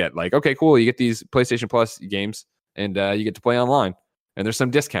 When you look at like, okay, cool, you get these PlayStation Plus games and you get to play online and there's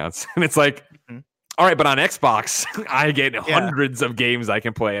some discounts. And it's like, all right, but on Xbox, I get hundreds of games I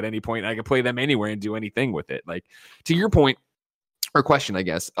can play at any point. I can play them anywhere and do anything with it. Like, to your point or question, I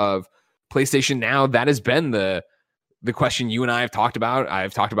guess, of PlayStation Now, that has been the question you and I have talked about.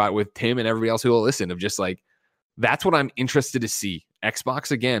 I've talked about with Tim and everybody else who will listen, of just like, that's what I'm interested to see.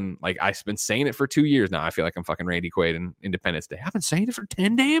 Xbox, again, like I've been saying it for 2 years now. I feel like I'm fucking Randy Quaid in Independence Day. I've been saying it for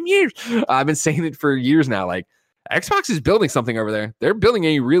 10 damn years. I've been saying it for years now. Like, Xbox is building something over there. They're building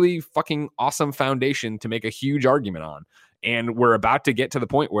a really fucking awesome foundation to make a huge argument on. And we're about to get to the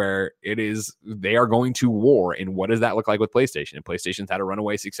point where they are going to war. And what does that look like with PlayStation? And PlayStation's had a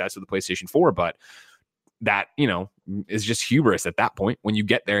runaway success with the PlayStation 4, but that, is just hubris at that point when you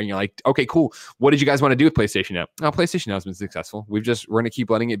get there and you're like, okay, cool. What did you guys want to do with PlayStation Now? Oh, PlayStation Now has been successful. We're going to keep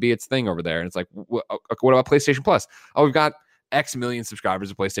letting it be its thing over there. And it's like, what about PlayStation Plus? Oh, we've got X million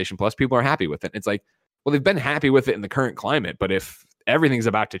subscribers of PlayStation Plus. People are happy with it. It's like, well, they've been happy with it in the current climate, but if everything's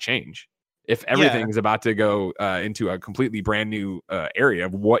about to change, if everything is about to go into a completely brand new area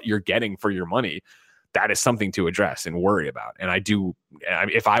of what you're getting for your money, that is something to address and worry about. And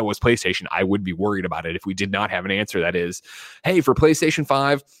if I was PlayStation, I would be worried about it if we did not have an answer that is, hey, for PlayStation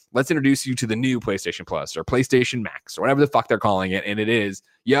 5, let's introduce you to the new PlayStation Plus or PlayStation Max or whatever the fuck they're calling it. And it is,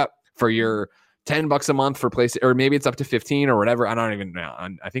 for your $10 a month for PlayStation, or maybe it's up to 15 or whatever. I don't even know.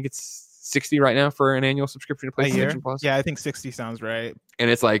 I think it's 60 right now for an annual subscription to PlayStation Plus. Yeah, I think 60 sounds right. And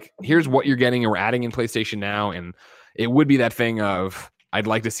it's like, here's what you're getting, and we're adding in PlayStation Now. And it would be that thing of, I'd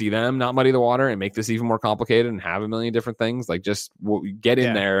like to see them not muddy the water and make this even more complicated and have a million different things. Like, just get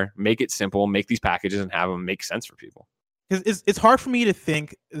in there, make it simple, make these packages and have them make sense for people. It's hard for me to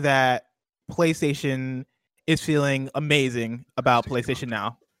think that PlayStation is feeling amazing about PlayStation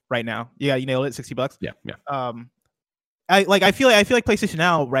Now right now. Yeah, you nailed it. $60. Yeah. I feel like PlayStation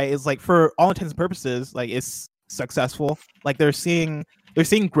Now, right, is like, for all intents and purposes, like, it's successful. Like, they're seeing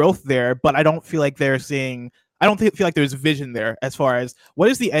growth there, but I don't feel like I don't feel like there's vision there as far as what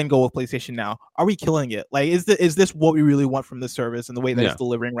is the end goal of PlayStation Now? Are we killing it? Like, is this what we really want from this service and the way that it's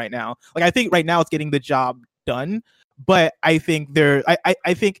delivering right now? Like, I think right now it's getting the job done, but I think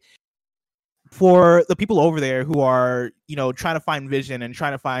I think for the people over there who are, trying to find vision and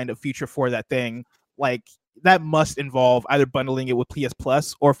trying to find a future for that thing, like, that must involve either bundling it with PS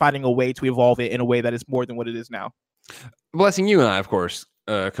Plus or finding a way to evolve it in a way that is more than what it is now. Blessing, you and I, of course,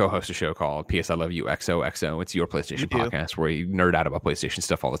 co-host a show called PS I Love You XOXO. It's your PlayStation podcast where we nerd out about PlayStation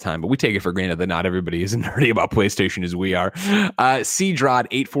stuff all the time, but we take it for granted that not everybody is nerdy about PlayStation as we are.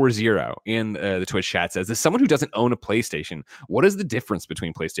 CDrod840 in the Twitch chat says, as someone who doesn't own a PlayStation, what is the difference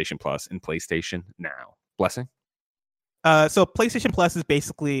between PlayStation Plus and PlayStation Now? Blessing? So PlayStation Plus is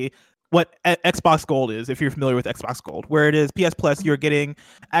basically what Xbox Gold is, if you're familiar with Xbox Gold, where it is PS Plus, you're getting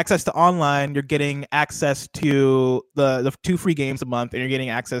access to online, you're getting access to the 2 free games a month, and you're getting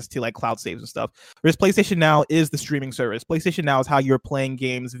access to like cloud saves and stuff. Whereas PlayStation Now is the streaming service. PlayStation Now is how you're playing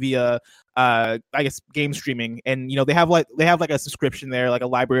games via, I guess, game streaming, and they have like a subscription there, like a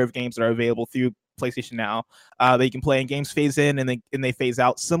library of games that are available through PlayStation Now that you can play, and games phase in and they phase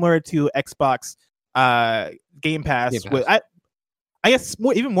out, similar to Xbox Game Pass. I guess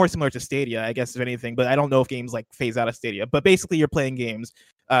even more similar to Stadia, I guess, if anything, but I don't know if games like phase out of Stadia. But basically, you're playing games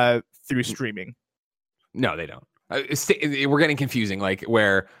through streaming. No, they don't. We're getting confusing, like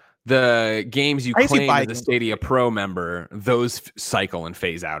where the games you claim as a Stadia Pro member, those cycle and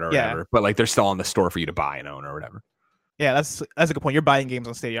phase out or whatever, but like they're still on the store for you to buy and own or whatever. Yeah, that's a good point. You're buying games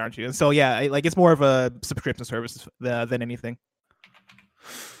on Stadia, aren't you? And so yeah, like it's more of a subscription service than anything.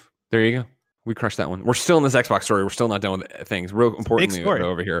 There you go. We crushed that one. We're still in this Xbox story. We're still not done with things. Real importantly,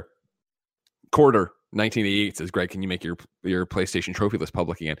 over here. Quarter 1988 says, Greg, can you make your PlayStation trophy list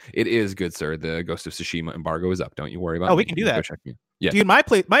public again? It is, good sir. The Ghost of Tsushima embargo is up. Don't you worry about it. Oh, we can do that. Yeah. Dude, my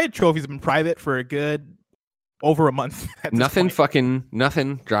trophies have been private for a good over a month. Nothing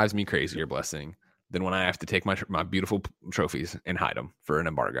drives me crazier, Blessing, than when I have to take my beautiful trophies and hide them for an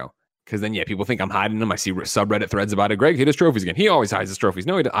embargo. Because then, people think I'm hiding them. I see subreddit threads about it. Greg hid his trophies again. He always hides his trophies.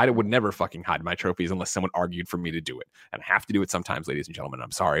 No, I would never fucking hide my trophies unless someone argued for me to do it. And I have to do it sometimes, ladies and gentlemen.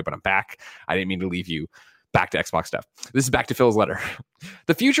 I'm sorry, but I'm back. I didn't mean to leave you. Back to Xbox stuff. This is back to Phil's letter.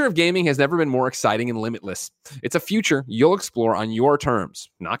 The future of gaming has never been more exciting and limitless. It's a future you'll explore on your terms,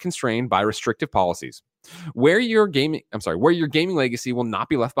 not constrained by restrictive policies. Where your gaming legacy will not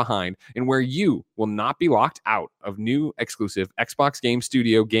be left behind, and where you will not be locked out of new exclusive Xbox Game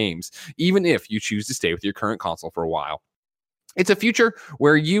Studio games, even if you choose to stay with your current console for a while. It's a future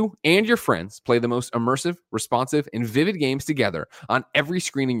where you and your friends play the most immersive, responsive, and vivid games together on every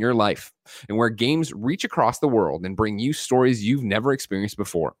screen in your life, and where games reach across the world and bring you stories you've never experienced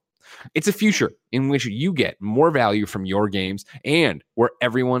before. It's a future in which you get more value from your games and where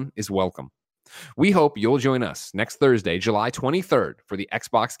everyone is welcome. We hope you'll join us next Thursday, July 23rd, for the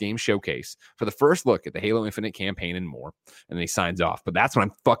Xbox Game Showcase for the first look at the Halo Infinite campaign and more. And then he signs off. But that's what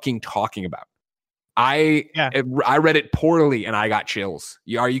I'm fucking talking about. I read it poorly and I got chills.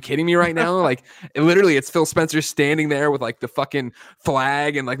 Are you kidding me right now? Like, literally, it's Phil Spencer standing there with like the fucking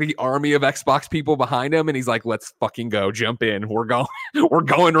flag and like the army of Xbox people behind him, and he's like, "Let's fucking go, jump in. We're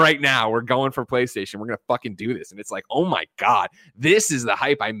going right now. We're going for PlayStation. We're gonna fucking do this." And it's like, oh my god, this is the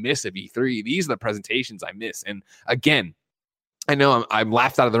hype I miss of E3. These are the presentations I miss. And again, I know I'm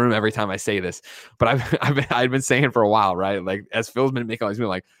laughed out of the room every time I say this, but I've been saying for a while, right? Like, as Phil's been making all these moves,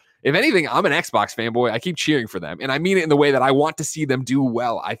 like, if anything, I'm an Xbox fanboy. I keep cheering for them. And I mean it in the way that I want to see them do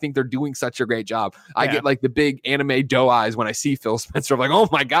well. I think they're doing such a great job. I get like the big anime doe eyes when I see Phil Spencer. I'm like, oh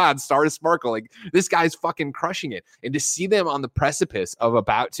my God, Star to Sparkle. Like, this guy's fucking crushing it. And to see them on the precipice of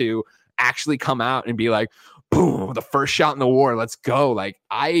about to actually come out and be like, boom, the first shot in the war, let's go. Like,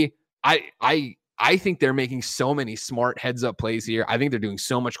 I think they're making so many smart heads up plays here. I think they're doing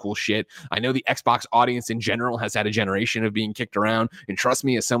so much cool shit. I know the Xbox audience in general has had a generation of being kicked around. And trust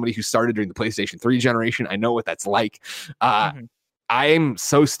me, as somebody who started during the PlayStation 3 generation, I know what that's like. I'm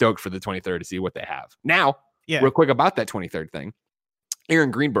so stoked for the 23rd to see what they have. Now, real quick about that 23rd thing.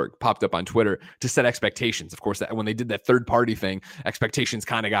 Aaron Greenberg popped up on Twitter to set expectations. Of course, that when they did that third party thing, expectations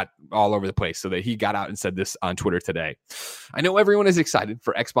kind of got all over the place. So that he got out and said this on Twitter today. I know everyone is excited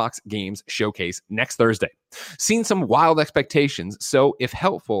for Xbox Games Showcase next Thursday. Seen some wild expectations. So if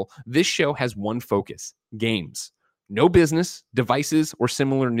helpful, this show has one focus: games. No business, devices, or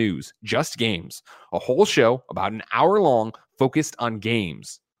similar news, just games. A whole show about an hour long focused on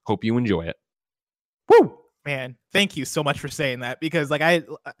games. Hope you enjoy it. Woo! Man, thank you so much for saying that, because like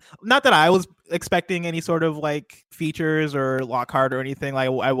not that I was expecting any sort of like features or Lockhart or anything. Like,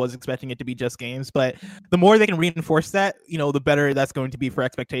 I was expecting it to be just games, but the more they can reinforce that, the better that's going to be for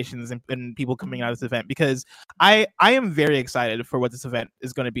expectations and people coming out of this event, because I am very excited for what this event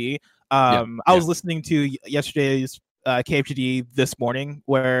is going to be. I was listening to yesterday's KFGD this morning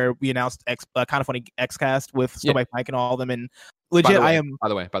where we announced Kind of Funny XCast with Snowbike Mike and all of them, and legit, By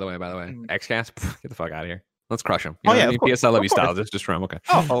the way, XCast, get the fuck out of here. Let's crush him. PS I Love You style. Just from okay.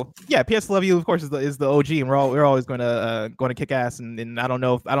 Oh yeah, PS I Love You, of course, is the OG, and we're always going to kick ass. And I don't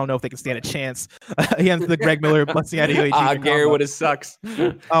know if they can stand a chance against the Greg Miller Bustiati UAG. Gary would have sucks.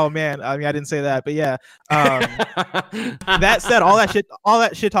 Oh man, I mean, I didn't say that, but yeah. That said, all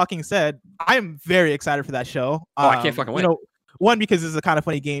that shit talking said, I am very excited for that show. I can't fucking wait. One, because it's a Kind of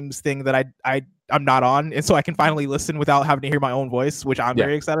Funny Games thing that I'm not on, and so I can finally listen without having to hear my own voice, which I'm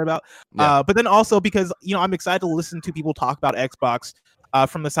very excited about. But then also because I'm excited to listen to people talk about Xbox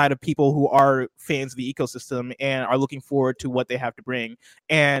from the side of people who are fans of the ecosystem and are looking forward to what they have to bring.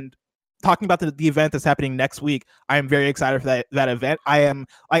 And talking about the event that's happening next week, I am very excited for that event. I am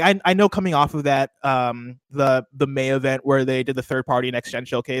like, I know coming off of that the May event where they did the third party next gen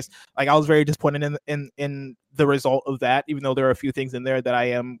showcase, like I was very disappointed in the result of that, even though there are a few things in there that I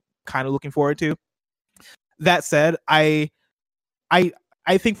am kind of looking forward to. That said, I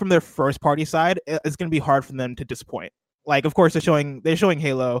think from their first party side, it's going to be hard for them to disappoint. Like, of course, they're showing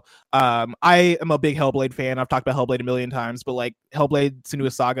Halo. I am a big Hellblade fan. I've talked about Hellblade a million times, but like Hellblade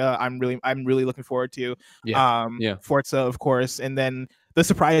Senua's Saga, I'm really looking forward to. Forza, of course, and then the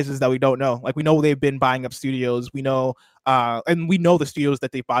surprises that we don't know. Like, we know they've been buying up studios. We know, and we know the studios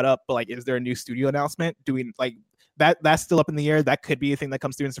that they bought up. But like, is there a new studio announcement? Doing like that's still up in the air. That could be a thing that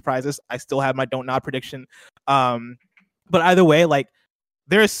comes through and surprises. I still have my don't nod prediction. But either way, like,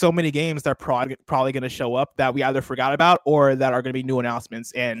 there are so many games that are probably going to show up that we either forgot about or that are going to be new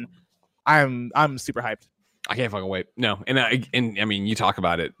announcements, and I'm super hyped. I can't fucking wait. No, and I mean, you talk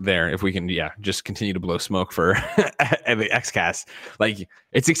about it there. If we can, just continue to blow smoke for the XCast. Like,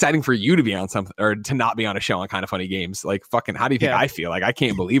 it's exciting for you to be on something or to not be on a show on Kind of Funny Games. Like, fucking, how do you think I feel? Like, I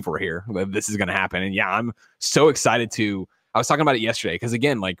can't believe we're here. This is going to happen, and I'm so excited to. I was talking about it yesterday because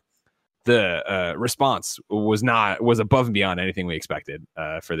again, like, the response was above and beyond anything we expected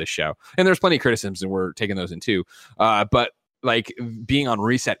for this show. And there's plenty of criticisms, and we're taking those in too. But like being on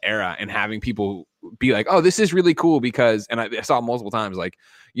Reset Era and having people be like, oh, this is really cool because, and I saw it multiple times, like,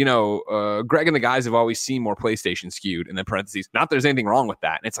 you know, Greg and the guys have always seen more PlayStation skewed, and then parentheses, not that there's anything wrong with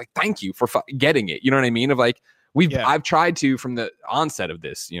that. And it's like, thank you for getting it. You know what I mean? Of like, I've tried to, from the onset of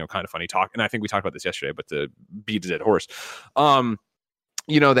this, you know, kind of funny talk. And I think we talked about this yesterday, but to beat a dead horse,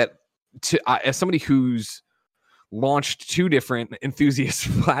 you know, that as somebody who's launched 2 different enthusiast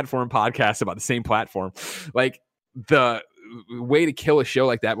platform podcasts about the same platform, like the way to kill a show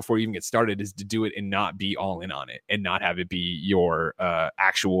like that before you even get started is to do it and not be all in on it and not have it be your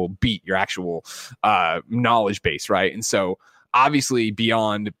actual beat, your actual knowledge base, right? And so obviously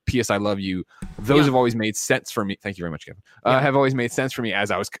beyond PS I Love You, those have always made sense for me. Thank you very much, Kevin. Have always made sense for me as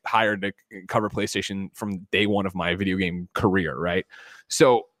I was hired to cover PlayStation from day one of my video game career, right?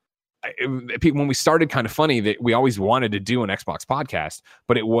 So when we started Kind of Funny, that we always wanted to do an Xbox podcast,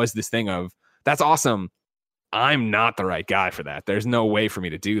 but it was this thing of, that's awesome, I'm not the right guy for that. There's no way for me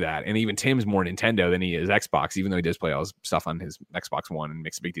to do that. And even Tim's more Nintendo than he is Xbox, even though he does play all his stuff on his Xbox One and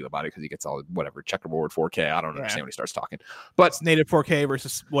makes a big deal about it because he gets all whatever checkerboard 4K. I don't understand when he starts talking. But it's native 4K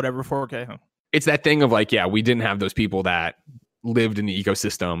versus whatever 4K. Huh? It's that thing of like, we didn't have those people that lived in the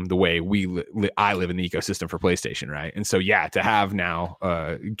ecosystem the way I live in the ecosystem for PlayStation, right? And so to have now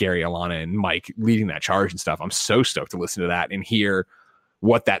Gary, Alana, and Mike leading that charge and stuff, I'm so stoked to listen to that and hear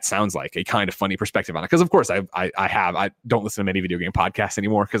what that sounds like, a kind of funny perspective on it. Because of course I don't listen to many video game podcasts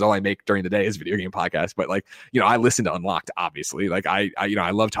anymore because all I make during the day is video game podcasts. But like, you know, I listen to Unlocked, obviously. Like I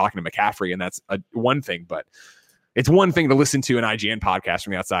love talking to McCaffrey, and that's one thing, but it's one thing to listen to an IGN podcast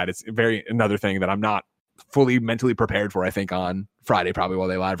from the outside. It's another thing that I'm not fully mentally prepared for, I think, on Friday, probably while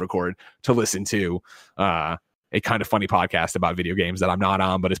they live record, to listen to a Kind of Funny podcast about video games that I'm not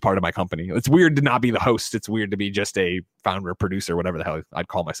on, but is part of my company. It's weird to not be the host. It's weird to be just a founder, producer, whatever the hell I'd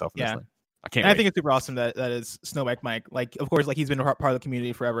call myself. In this thing. I can't. I think it's super awesome that is Snowback Mike. Like, of course, like he's been a part of the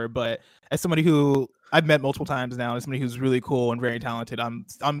community forever, but as somebody who I've met multiple times now, as somebody who's really cool and very talented,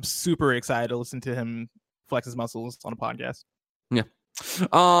 I'm super excited to listen to him flex his muscles on a podcast. Yeah.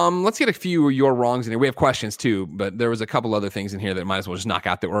 Let's get a few of your wrongs in here. We have questions too, but there was a couple other things in here that might as well just knock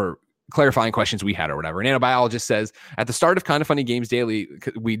out that were clarifying questions we had or whatever. Nanobiologist says, at the start of Kind of Funny Games Daily,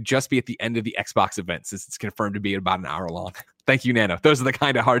 we'd just be at the end of the Xbox event since it's confirmed to be about an hour long. Thank you, Nano. Those are the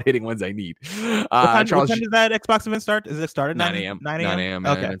kind of hard-hitting ones I need. What time does that Xbox event start? Is it start at 9 a.m.? 9 a.m.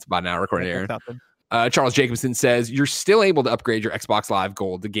 Okay. It's about an hour recording here. Charles Jacobson says, you're still able to upgrade your Xbox Live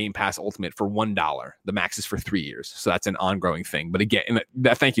Gold to Game Pass Ultimate for $1. The max is for 3 years. So that's an ongoing thing. But again,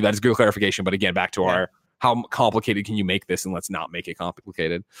 thank you. That is good clarification. But again, back to our how complicated can you make this, and let's not make it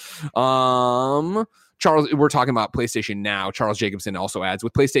complicated. Charles, we're talking about PlayStation Now. Charles Jacobson also adds,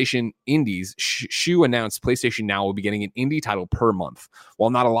 with PlayStation Indies, Shu announced PlayStation Now will be getting an indie title per month.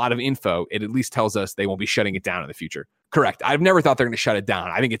 While not a lot of info, it at least tells us they won't be shutting it down in the future. Correct. I've never thought they're going to shut it down.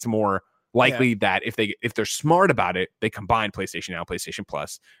 I think it's more likely that if they're smart about it, they combine PlayStation Now, PlayStation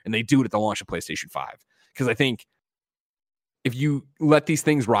Plus, and they do it at the launch of PlayStation 5. Because I think if you let these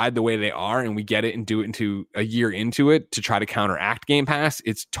things ride the way they are and we get it and do it into a year into it to try to counteract Game Pass,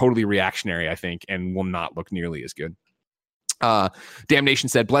 it's totally reactionary, I think, and will not look nearly as good. Damnation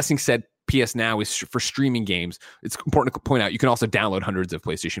said, Blessing said PS Now is for streaming games. It's important to point out you can also download hundreds of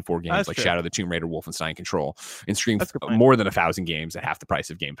PlayStation 4 games like Shadow of the Tomb Raider, Wolfenstein Control, and stream more than 1,000 games at half the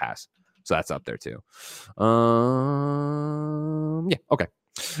price of Game Pass. So that's up there too. Okay.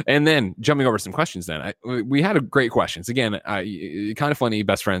 And then jumping over some questions then. We had great questions. Again, Kind of Funny,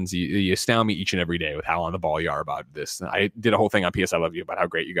 best friends, you astound me each and every day with how on the ball you are about this. I did a whole thing on PS I Love You about how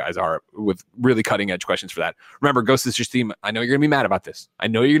great you guys are with really cutting edge questions for that. Remember, Ghost of Tsushima, I know you're going to be mad about this.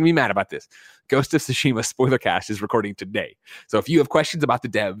 Ghost of Tsushima spoiler cast is recording today. So if you have questions about the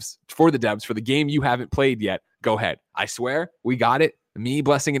devs for the game you haven't played yet, go ahead. I swear, we got it. Me,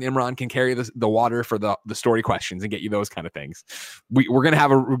 Blessing, and Imran can carry the water for the story questions and get you those kind of things. We're going to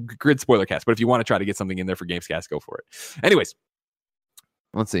have a grid spoiler cast, but if you want to try to get something in there for Gamescast, go for it. Anyways,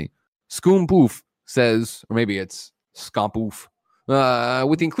 let's see. Scoompoof says, or maybe it's Scompoof.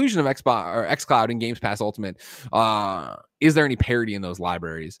 With the inclusion of xCloud and Games Pass Ultimate, is there any parity in those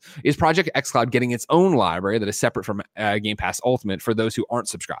libraries? Is Project xCloud getting its own library that is separate from Game Pass Ultimate for those who aren't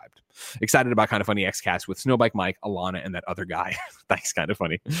subscribed? Excited about Kind of Funny XCast with Snowbike Mike, Alana, and that other guy. Thanks, Kind of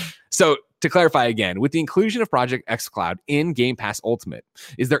Funny. So to clarify again, with the inclusion of Project xCloud in Game Pass Ultimate,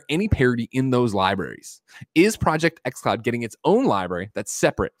 is there any parity in those libraries? Is Project xCloud getting its own library that's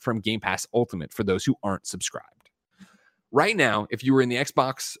separate from Game Pass Ultimate for those who aren't subscribed? right now, if you were in the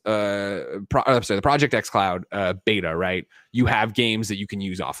Xbox, the Project xCloud beta, right, you have games that you can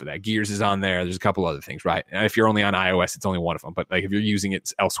use off of that. Gears is on there. There's a couple other things, right? And if you're only on iOS, it's only one of them. But like if you're using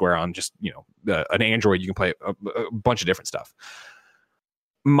it elsewhere on just, an Android, you can play a bunch of different stuff.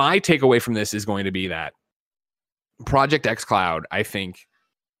 My takeaway from this is going to be that Project xCloud, I think,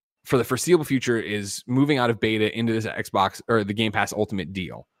 for the foreseeable future, is moving out of beta into this Xbox or the Game Pass Ultimate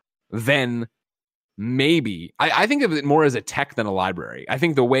deal. Then maybe I think of it more as a tech than a library. I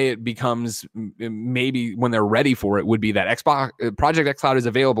think the way it becomes, maybe when they're ready for it, would be that Project xCloud is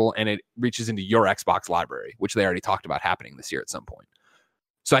available and it reaches into your Xbox library, which they already talked about happening this year at some point.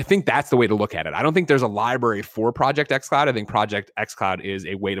 So I think that's the way to look at it. I don't think there's a library for Project xCloud. I think Project xCloud is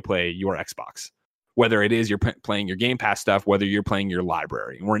a way to play your Xbox, whether it is you're playing your Game Pass stuff, whether you're playing your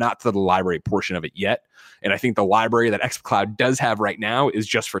library. And we're not to the library portion of it yet. And I think the library that xCloud does have right now is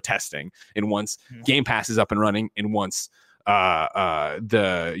just for testing. And once Game Pass is up and running, and once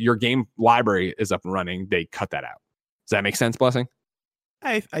your game library is up and running, they cut that out. Does that make sense, Blessing?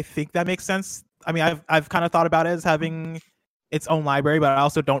 I think that makes sense. I mean, I've kind of thought about it as having its own library, but I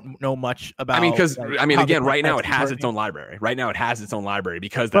also don't know much about. I mean, because again, right now it has its own library. Right now it has its own library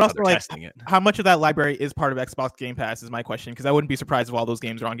because that's how they're testing it. How much of that library is part of Xbox Game Pass is my question, because I wouldn't be surprised if all those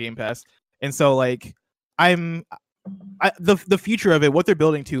games are on Game Pass. And so, like, the future of it, what they're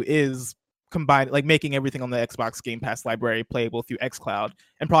building to is combined, like making everything on the Xbox Game Pass library playable through xCloud.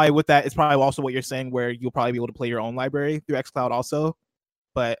 And probably with that, it's probably also what you're saying, where you'll probably be able to play your own library through xCloud also.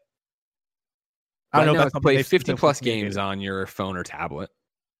 But I don't know if that's play 50 plus games on your phone or tablet.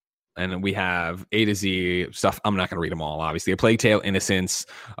 And we have A to Z stuff. I'm not going to read them all, obviously. A Plague Tale: Innocence,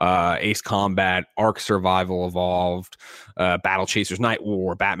 Ace Combat, Ark Survival Evolved, Battle Chasers Night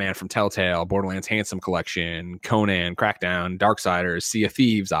War, Batman from Telltale, Borderlands Handsome Collection, Conan, Crackdown, Darksiders, Sea of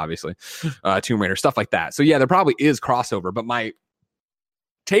Thieves, obviously, Tomb Raider, stuff like that. So yeah, there probably is crossover. But my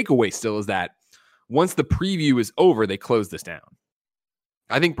takeaway still is that once the preview is over, they close this down.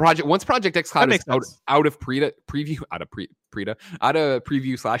 I think once Project xCloud is out of preview / out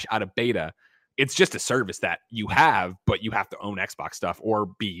of beta, it's just a service that you have, but you have to own Xbox stuff or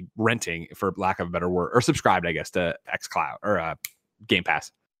be renting, for lack of a better word, or subscribed, I guess, to xCloud or Game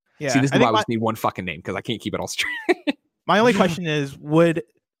Pass. Yeah. See, this is why I just need one fucking name, because I can't keep it all straight. My only question is, would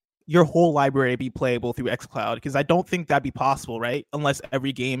your whole library be playable through xCloud? Because I don't think that'd be possible, right? Unless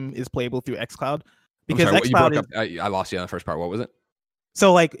every game is playable through xCloud. Because xCloud I lost you on the first part. What was it?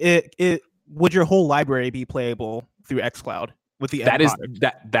 So, like, it would your whole library be playable through xCloud with the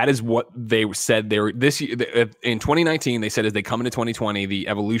that is what they said they were this year in 2019. They said as they come into 2020, the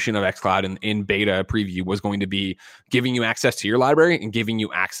evolution of xCloud in beta preview was going to be giving you access to your library and giving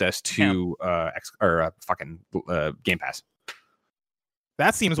you access to Game Pass.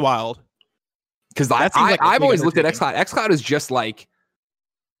 That seems wild. Because I've always looked at xCloud. xCloud is just like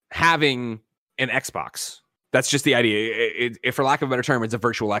having an Xbox. That's just the idea. It, for lack of a better term, it's a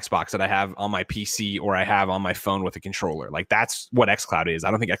virtual Xbox that I have on my PC or I have on my phone with a controller. Like, that's what xCloud is. I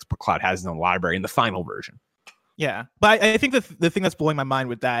don't think xCloud has its own library in the final version. Yeah, but I think the thing that's blowing my mind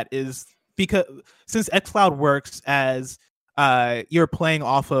with that is because since xCloud works as you're playing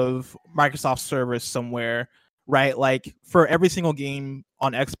off of Microsoft servers somewhere, right? Like, for every single game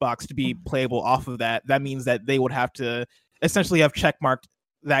on Xbox to be playable off of that means that they would have to essentially have checkmarked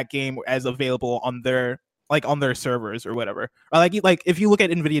that game as available on their servers or whatever. Or like if you look at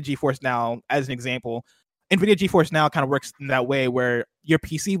NVIDIA GeForce Now as an example, NVIDIA GeForce Now kind of works in that way where your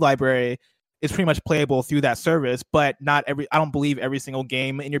PC library is pretty much playable through that service, but I don't believe every single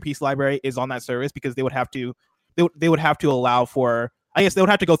game in your PC library is on that service, because they would have to allow for, I guess they would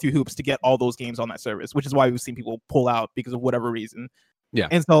have to go through hoops to get all those games on that service, which is why we've seen people pull out because of whatever reason. Yeah.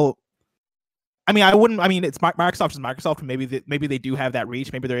 And so it's Microsoft is Microsoft. Maybe they do have that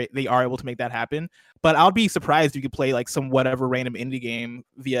reach. Maybe they are able to make that happen. But I'll be surprised if you could play like some whatever random indie game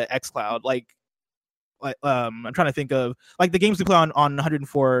via xCloud. Like I'm trying to think of like the games we play on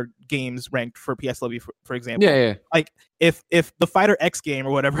 104 games ranked for PSLV, for example. Yeah. Like if the Fighter X game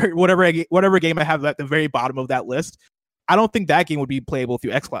or whatever game I have at the very bottom of that list, I don't think that game would be playable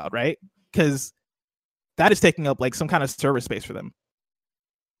through xCloud, right? Because that is taking up like some kind of server space for them.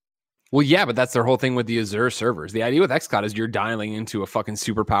 Well, yeah, but that's their whole thing with the Azure servers. The idea with xCloud is you're dialing into a fucking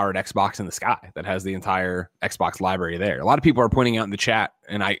super-powered Xbox in the sky that has the entire Xbox library there. A lot of people are pointing out in the chat,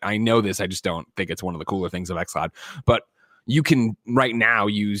 and I know this, I just don't think it's one of the cooler things of xCloud, but you can right now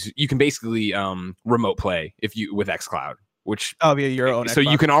basically remote play with xCloud, which via your own so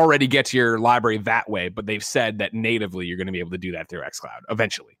Xbox. You can already get to your library that way, but they've said that natively you're going to be able to do that through xCloud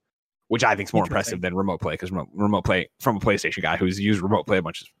eventually. which I think is more impressive than remote play, because remote play from a PlayStation guy who's used remote play a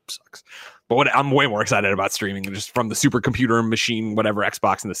bunch sucks. But I'm way more excited about streaming just from the supercomputer machine, whatever,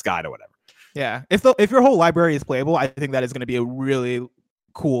 Xbox in the sky to whatever. Yeah, if your whole library is playable, I think that is going to be a really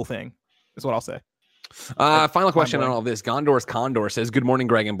cool thing. Is what I'll say. Final question on all this. Gondor's Condor says, good morning,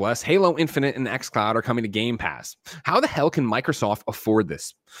 Greg and Bless. Halo Infinite and xCloud are coming to Game Pass. How the hell can Microsoft afford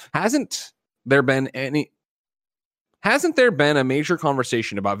this? Hasn't there been a major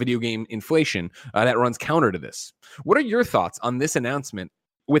conversation about video game inflation that runs counter to this? What are your thoughts on this announcement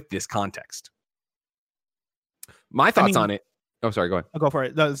with this context? My thoughts on it. Oh, sorry, go ahead. I'll go for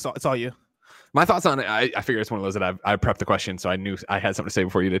it. It's all you. My thoughts on it, I figured it's one of those that I prepped the question, so I knew I had something to say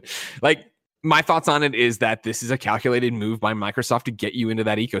before you did. Like, my thoughts on it is that this is a calculated move by Microsoft to get you into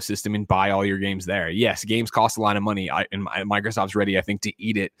that ecosystem and buy all your games there. Yes, games cost a lot of money, and Microsoft's ready, I think, to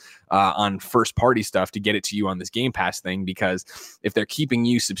eat it on first-party stuff to get it to you on this Game Pass thing, because if they're keeping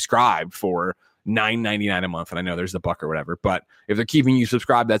you subscribed for $9.99 a month, and I know there's the buck or whatever, but if they're keeping you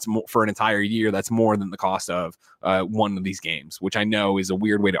subscribed, that's more for an entire year. That's more than the cost of one of these games, which I know is a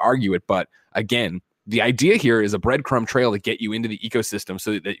weird way to argue it. But again, the idea here is a breadcrumb trail to get you into the ecosystem,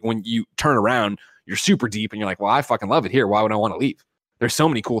 so that when you turn around, you're super deep and you're like, well, I fucking love it here. Why would I want to leave? There's so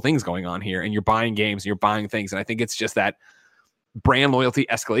many cool things going on here, and you're buying games and you're buying things. And I think it's just that brand loyalty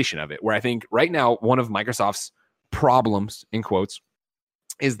escalation of it, where I think right now, one of Microsoft's problems, in quotes,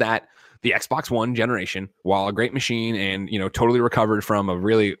 is that the Xbox One generation, while a great machine and, totally recovered from a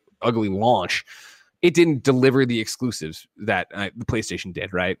really ugly launch, it didn't deliver the exclusives that the PlayStation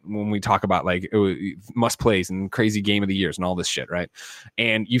did, right? When we talk about like must plays and crazy game of the years and all this shit, right?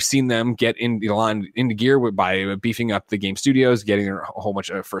 And you've seen them get into gear by beefing up the game studios, getting a whole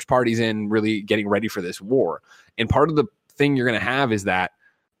bunch of first parties in, really getting ready for this war. And part of the thing you're going to have is that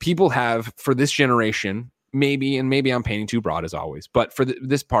people have, for this generation, maybe I'm painting too broad as always, but for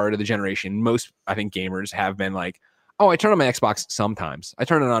this part of the generation, most, I think, gamers have been like, oh, I turn on my Xbox sometimes. I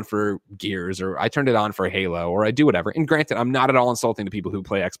turn it on for Gears, or I turned it on for Halo, or I do whatever. And granted, I'm not at all insulting to people who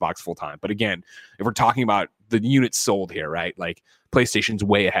play Xbox full time. But again, if we're talking about the units sold here, right? Like, PlayStation's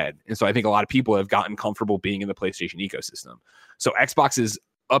way ahead. And so I think a lot of people have gotten comfortable being in the PlayStation ecosystem. So Xbox's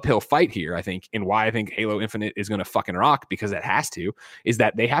uphill fight here, I think, and why I think Halo Infinite is going to fucking rock, because it has to, is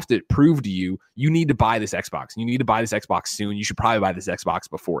that they have to prove to you need to buy this Xbox. You need to buy this Xbox soon. You should probably buy this Xbox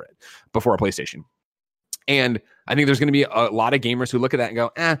before a PlayStation. And I think there's going to be a lot of gamers who look at that and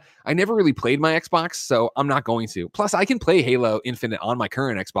go, I never really played my Xbox, so I'm not going to. Plus, I can play Halo Infinite on my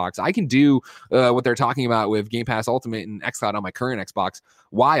current Xbox. I can do what they're talking about with Game Pass Ultimate and xCloud on my current Xbox.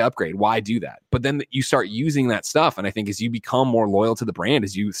 Why upgrade? Why do that? But then you start using that stuff, and I think as you become more loyal to the brand,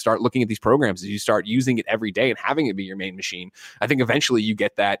 as you start looking at these programs, as you start using it every day and having it be your main machine, I think eventually you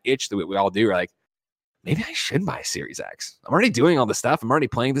get that itch that we all do. We're like, maybe I should buy a Series X. I'm already doing all this stuff. I'm already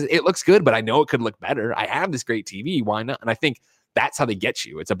playing this. It looks good, but I know it could look better. I have this great TV. Why not? And I think that's how they get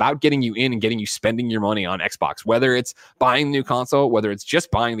you. It's about getting you in and getting you spending your money on Xbox, whether it's buying the new console, whether it's just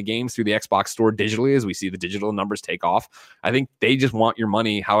buying the games through the Xbox store digitally, as we see the digital numbers take off. I think they just want your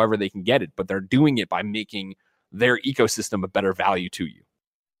money however they can get it, but they're doing it by making their ecosystem a better value to you.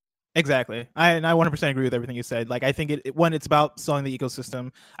 Exactly. I 100% agree with everything you said. Like, I think it's about selling the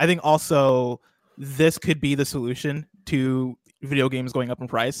ecosystem. I think also this could be the solution to video games going up in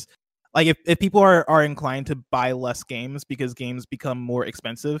price. Like, if people are inclined to buy less games because games become more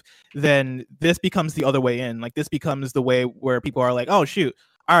expensive, then this becomes the other way in. Like, this becomes the way where people are like, oh, shoot,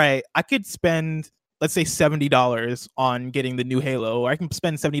 all right, I could spend, let's say, $70 on getting the new Halo, or I can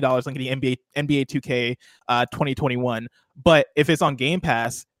spend $70 on getting NBA 2K 2021. But if it's on Game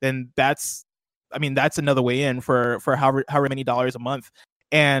Pass, then that's another way in for however many dollars a month.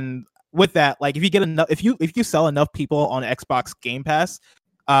 And with that, like, if you get enough, if you sell enough people on Xbox Game Pass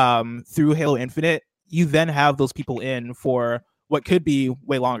through Halo Infinite, you then have those people in for what could be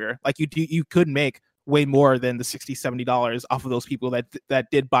way longer. Like, you could make way more than the $60-$70 off of those people that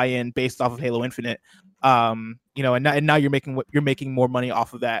did buy in based off of Halo Infinite. And now you're making more money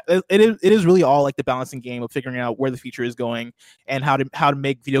off of that. It is really all like the balancing game of figuring out where the future is going and how to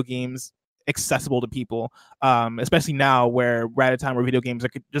make video games accessible to people, especially now where we're at a time where video games are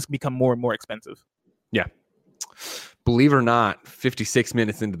just become more and more expensive. Yeah. Believe it or not, 56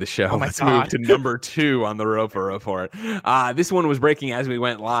 minutes into the show, let's move to number 2 on the Roper Report. This one was breaking as we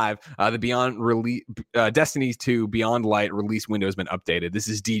went live. The Destiny 2 Beyond Light release window has been updated. This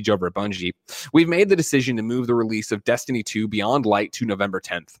is Deej over at Bungie. We've made the decision to move the release of Destiny 2 Beyond Light to November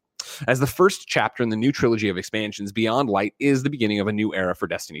 10th. As the first chapter in the new trilogy of expansions, Beyond Light is the beginning of a new era for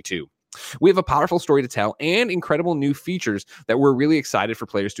Destiny 2. We have a powerful story to tell and incredible new features that we're really excited for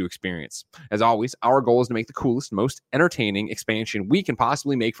players to experience. As always, our goal is to make the coolest, most entertaining expansion we can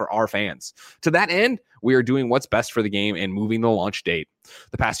possibly make for our fans. To that end, we are doing what's best for the game and moving the launch date.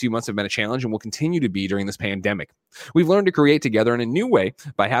 The past few months have been a challenge and will continue to be during this pandemic. We've learned to create together in a new way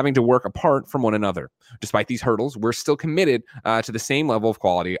by having to work apart from one another. Despite these hurdles, we're still committed to the same level of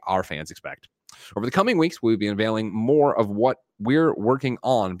quality our fans expect. Over the coming weeks, we'll be unveiling more of what we're working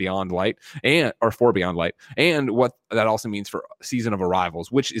on Beyond Light for Beyond Light, and what that also means for Season of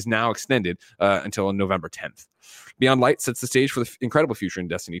Arrivals, which is now extended until November 10th. Beyond Light sets the stage for the incredible future in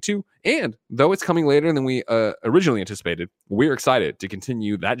Destiny 2, and though it's coming later than we originally anticipated, we're excited to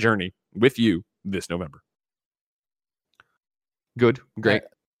continue that journey with you this November. Good, great.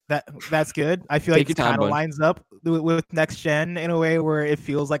 That's good. I feel like it kind of lines up with next gen in a way where it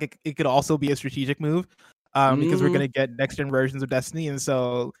feels like it could also be a strategic move, because we're going to get next gen versions of Destiny. And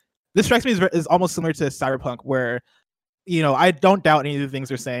so this strikes me as almost similar to Cyberpunk, where, you know, I don't doubt any of the things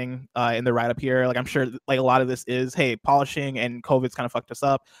they're saying in the write up here. Like, I'm sure like a lot of this is, hey, polishing and COVID's kind of fucked us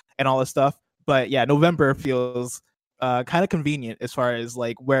up and all this stuff. But yeah, November feels kind of convenient as far as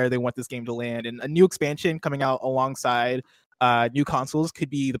like where they want this game to land, and a new expansion coming out alongside new consoles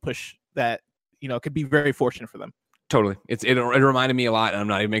could be the push that, you know, could be very fortunate for them. Totally. It reminded me a lot, and I'm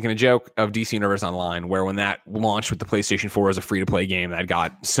not even making a joke, of DC Universe Online, where when that launched with the PlayStation 4 as a free-to-play game, that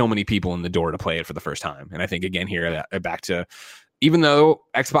got so many people in the door to play it for the first time. And I think, again, here, back to, even though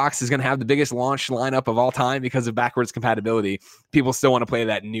Xbox is going to have the biggest launch lineup of all time because of backwards compatibility, people still want to play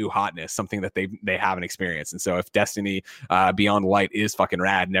that new hotness, something that they haven't experienced. And so if Destiny Beyond Light is fucking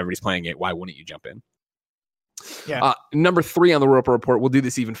rad and everybody's playing it, why wouldn't you jump in? Yeah. Number 3 on the Roper Report, we'll do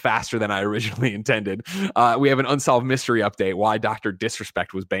this even faster than I originally intended. We have an unsolved mystery update, why Dr.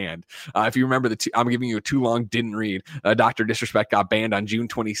 Disrespect was banned. If you remember, I'm giving you a too long didn't read. Dr. Disrespect got banned on June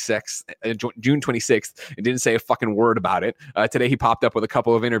 26th, and didn't say a fucking word about it. Today he popped up with a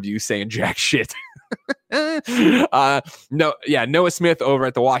couple of interviews saying jack shit. Noah Smith over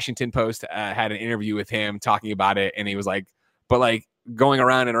at the Washington Post had an interview with him talking about it, and he was like, but like, going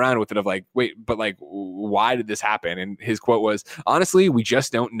around and around with it of like, wait, but like, why did this happen? And his quote was, honestly, we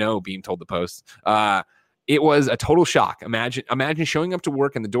just don't know, Beam told the Post. It was a total shock. Imagine showing up to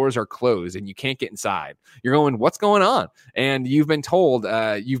work and the doors are closed and you can't get inside. You're going, what's going on? And you've been told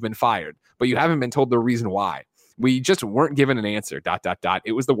you've been fired, but you haven't been told the reason why. We just weren't given an answer, ...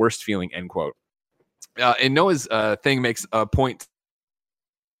 It was the worst feeling, end quote. And Noah's thing makes a point.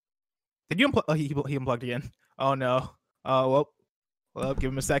 Did you unplug? Oh, he unplugged again. Oh, no. Well,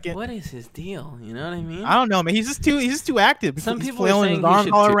 give him a second. What is his deal? You know what I mean? I don't know, man. He's just too active. Some people are saying his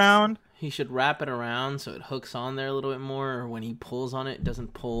arm all around. He should wrap it around so it hooks on there a little bit more, or when he pulls on it, it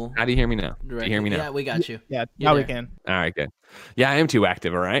doesn't pull. How do you hear me now? Directly. Do you hear me now? Yeah, we got you. Yeah, now we can. All right, good. Yeah, I am too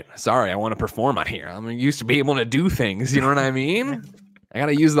active, all right? Sorry, I want to perform out here. I'm used to be able to do things, you know what I mean? I got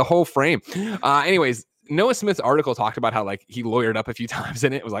to use the whole frame. Anyways, Noah Smith's article talked about how like he lawyered up a few times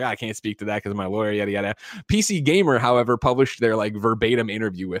in it. It was like, I can't speak to that because of my lawyer, yada, yada. PC Gamer, however, published their like verbatim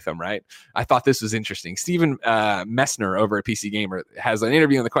interview with him, right? I thought this was interesting. Stephen Messner over at PC Gamer has an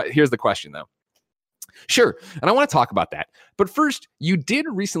interview. Here's the question, though. Sure, and I want to talk about that. But first, you did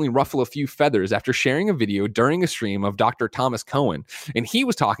recently ruffle a few feathers after sharing a video during a stream of Dr. Thomas Cohen, and he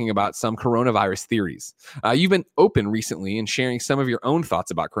was talking about some coronavirus theories. You've been open recently in sharing some of your own thoughts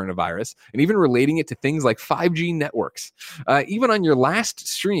about coronavirus, and even relating it to things like 5G networks. Even on your last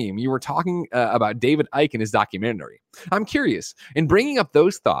stream, you were talking about David Icke and his documentary. I'm curious, in bringing up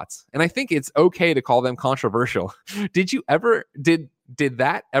those thoughts, and I think it's okay to call them controversial, did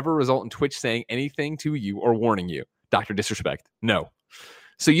that ever result in Twitch saying anything to you or warning you? Dr. Disrespect. No.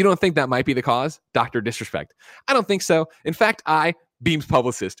 So you don't think that might be the cause? Dr. Disrespect. I don't think so. In fact, Beam's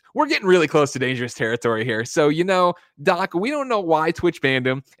publicist, we're getting really close to dangerous territory here. So, you know, Doc, we don't know why Twitch banned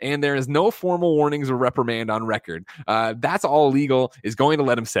him, and there is no formal warnings or reprimand on record. That's all legal is going to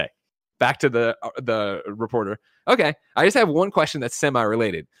let him say. Back to the reporter. Okay, I just have one question that's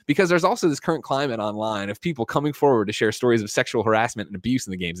semi-related, because there's also this current climate online of people coming forward to share stories of sexual harassment and abuse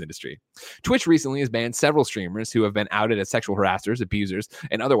in the games industry. Twitch recently has banned several streamers who have been outed as sexual harassers, abusers,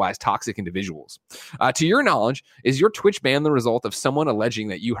 and otherwise toxic individuals. To your knowledge, is your Twitch ban the result of someone alleging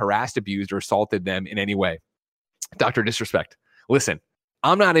that you harassed, abused, or assaulted them in any way? Dr. Disrespect, listen.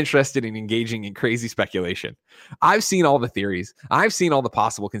 I'm not interested in engaging in crazy speculation. I've seen all the theories. I've seen all the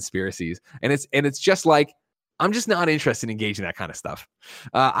possible conspiracies. And it's just like, I'm just not interested in engaging that kind of stuff.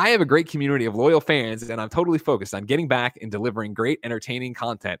 I have a great community of loyal fans, and I'm totally focused on getting back and delivering great, entertaining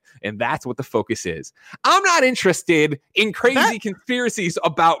content. And that's what the focus is. I'm not interested in crazy conspiracies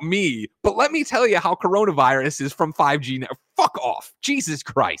about me, but let me tell you how coronavirus is from 5G now. Fuck off. Jesus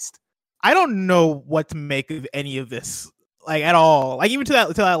Christ. I don't know what to make of any of this, like at all. Like even to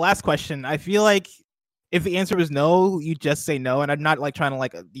that last question, I feel like if the answer was no, you just say no. And I'm not like trying to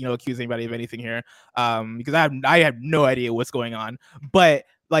like accuse anybody of anything here, because I have no idea what's going on. But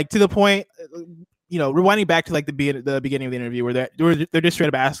like to the point, rewinding back to like the beginning of the interview where they're just straight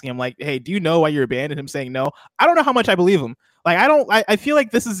up asking him like, "Hey, do you know why you're banned?" And him saying no. I don't know how much I believe him. Like I feel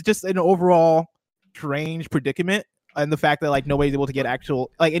like this is just an overall strange predicament, and the fact that like nobody's able to get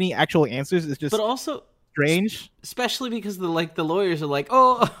any actual answers is just. But also strange, especially because the lawyers are like,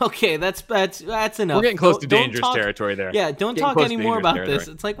 oh, okay, that's enough. We're getting close to dangerous territory there. Yeah, don't talk anymore about this.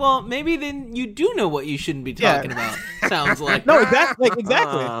 It's like, well, maybe then you do know what you shouldn't be talking about. Sounds like no, exactly.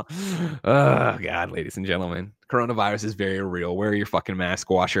 Oh God, ladies and gentlemen, coronavirus is very real. Wear your fucking mask.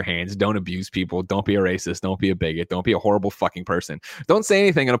 Wash your hands. Don't abuse people. Don't be a racist. Don't be a bigot. Don't be a horrible fucking person. Don't say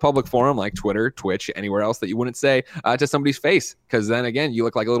anything in a public forum like Twitter, Twitch, anywhere else that you wouldn't say to somebody's face. Because then again, you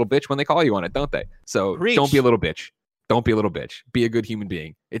look like a little bitch when they call you on it, don't they? So Don't be a little bitch. Don't be a little bitch. Be a good human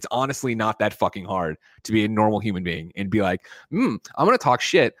being. It's honestly not that fucking hard to be a normal human being and be like, I'm going to talk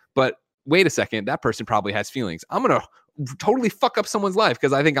shit, but wait a second, that person probably has feelings. I'm going to totally fuck up someone's life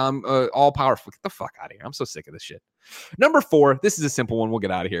because I think I'm all powerful. Get the fuck out of here. I'm so sick of this shit. Number 4, this is a simple one. We'll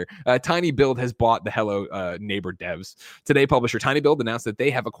get out of here. TinyBuild has bought the Hello Neighbor devs. Today, publisher TinyBuild announced that they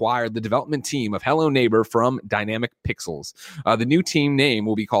have acquired the development team of Hello Neighbor from Dynamic Pixels. The new team name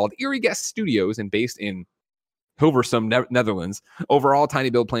will be called Eerie Guest Studios and based in Hilversum, Netherlands. Overall,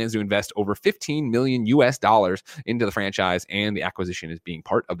 TinyBuild plans to invest over $15 million into the franchise, and the acquisition is being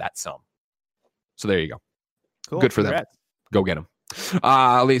part of that sum. So there you go. Cool. Good for them. Go get them.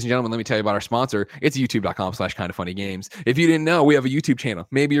 Ladies and gentlemen, let me tell you about our sponsor. It's youtube.com/kindoffunnygames. If you didn't know, we have a YouTube channel.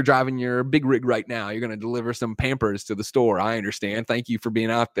 Maybe you're driving your big rig right now. You're going to deliver some Pampers to the store. I understand. Thank you for being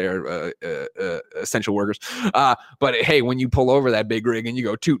out there, essential workers. But hey, when you pull over that big rig and you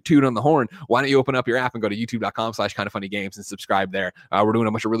go toot toot on the horn, why don't you open up your app and go to youtube.com/kindoffunnygames and subscribe there. We're doing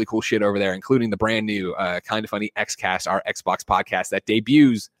a bunch of really cool shit over there, including the brand new Kind of Funny XCast, our Xbox podcast that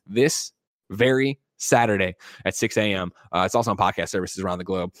debuts this very Saturday at 6 a.m. It's also on podcast services around the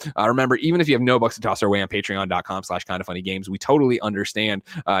globe. Remember, even if you have no bucks to toss our way on patreon.com/kindoffunnygames, we totally understand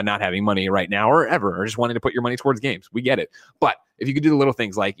not having money right now or ever, or just wanting to put your money towards games. We get it. But if you could do the little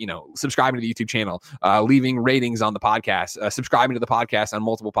things like, subscribing to the YouTube channel, leaving ratings on the podcast, subscribing to the podcast on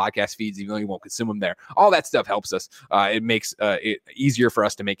multiple podcast feeds, even though you won't consume them there, all that stuff helps us. It makes it easier for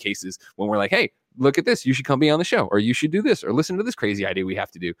us to make cases when we're like, hey, look at this, you should come be on the show, or you should do this, or listen to this crazy idea we have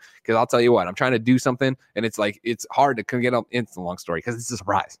to do. Because I'll tell you what, I'm trying to do something, and it's like, it's hard to get up. It's a long story because it's a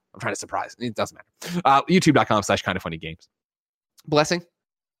surprise. I'm trying to surprise. It doesn't matter. YouTube.com/kindoffunnygames. Blessing.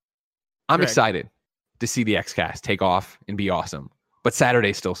 I'm excited to see the XCast take off and be awesome. But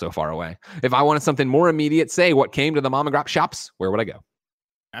Saturday's still so far away. If I wanted something more immediate, say what came to the mom and grop shops, where would I go?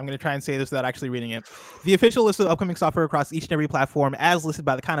 I'm going to try and say this without actually reading it. The official list of upcoming software across each and every platform as listed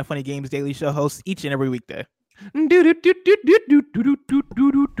by the Kind of Funny Games Daily Show hosts each and every weekday.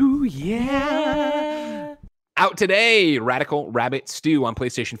 Yeah. Out today, Radical Rabbit Stew on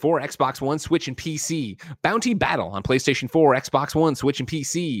PlayStation 4, Xbox One, Switch, and PC. Bounty Battle on PlayStation 4, Xbox One, Switch, and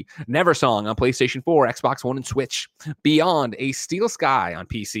PC. Neversong on PlayStation 4, Xbox One, and Switch. Beyond a Steel Sky on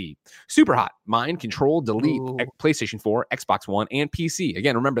PC. Super Hot, Mind Control Delete, PlayStation 4, Xbox One, and PC.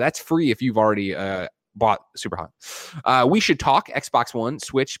 Again, remember, that's free if you've already bought Super Hot. We Should Talk, Xbox One,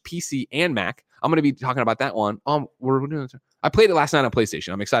 Switch, PC, and Mac. I'm going to be talking about that one. I played it last night on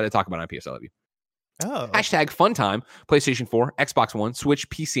PlayStation. I'm excited to talk about it on PSLW. Hashtag Funtime, PlayStation 4, Xbox One, Switch,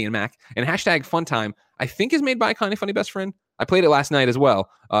 PC, and Mac. And hashtag Funtime, I think, is made by a Kind of Funny best friend. I played it last night as well.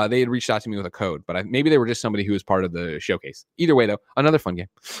 They had reached out to me with a code, but maybe they were just somebody who was part of the showcase. Either way, though, another fun game.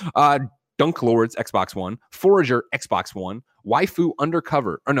 Dunk Lords, Xbox One, Forager, Xbox One, Waifu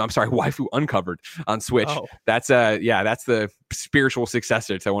Uncovered on Switch. That's the spiritual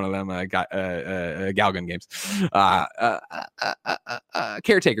successor to one of them Galgun games.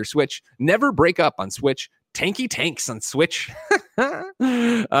 Caretaker Switch, Never Break Up on Switch, Tanky Tanks on Switch,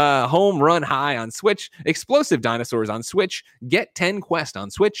 Home Run High on Switch, Explosive Dinosaurs on Switch, Get 10 Quest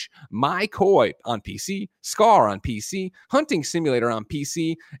on Switch, My Koi on PC, Scar on PC, Hunting Simulator on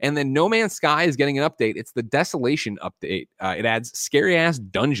PC, and then No Man's Sky is getting an update. It's the Desolation update. It adds scary ass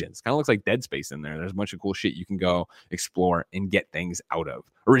dungeons. Kind of looks like Dead Space in there. There's a bunch of cool shit you can go explore and get things out of.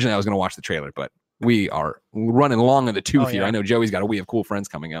 Originally, I was going to watch the trailer, but we are running long in the tooth here. I know Joey's got a We Have Cool Friends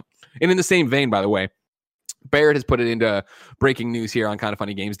coming up. And in the same vein, by the way, Barrett has put it into breaking news here on Kind of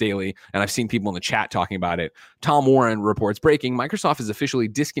Funny Games Daily, and I've seen people in the chat talking about it. Tom Warren reports, breaking, Microsoft is officially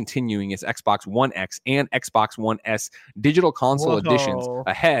discontinuing its Xbox One X and Xbox One S digital console editions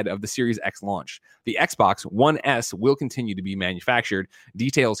ahead of the Series X launch. The Xbox One S will continue to be manufactured.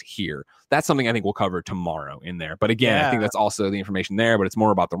 Details here. That's something I think we'll cover tomorrow in there. But again, I think that's also the information there, but it's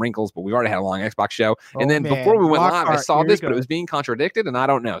more about the wrinkles. But we've already had a long Xbox show. And then before we went live, I saw this, but it was being contradicted, and I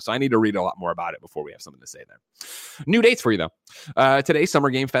don't know. So I need to read a lot more about it before we have something to say there. New dates for you, though. Today, Summer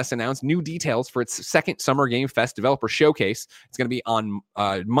Game Fest announced new details for its second Summer Game Fest developer showcase. It's going to be on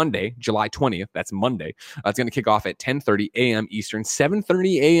Monday, July 20th. That's Monday. It's going to kick off at 10:30 a.m. Eastern,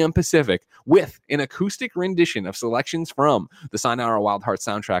 7:30 a.m. Pacific, with an acoustic rendition of selections from the Sayonara Wild Hearts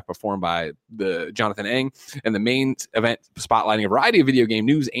soundtrack performed by the Jonathan Eng, and the main event spotlighting a variety of video game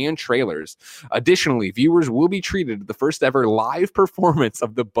news and trailers. Additionally, viewers will be treated to the first ever live performance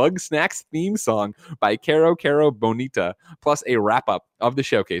of the Bugsnax theme song by Caro Caro Bonita, plus a wrap-up of the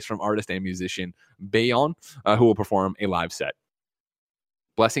showcase from artist and musician Bayon, who will perform a live set.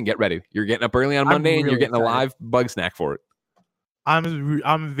 Blessing, get ready. You're getting up early on Monday, and you're getting a live Bugsnax for it.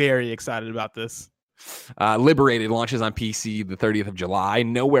 I'm very excited about this. Liberated launches on PC the 30th of July.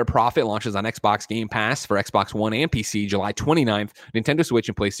 Nowhere Profit launches on Xbox Game Pass for Xbox One and PC July 29th. Nintendo Switch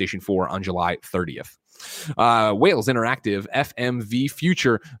and PlayStation 4 on July 30th. Wales Interactive FMV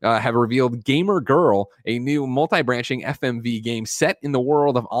Future have revealed Gamer Girl, a new multi-branching FMV game set in the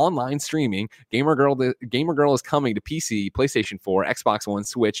world of online streaming. Gamer Girl is coming to PC, PlayStation 4, Xbox One,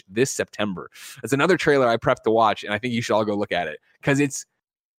 Switch this September. It's another trailer I prepped to watch, and I think you should all go look at it because it's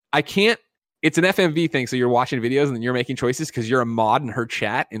an FMV thing, so you're watching videos and then you're making choices because you're a mod in her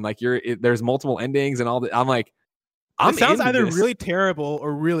chat, and like there's multiple endings and all that. I'm like, it sounds either really terrible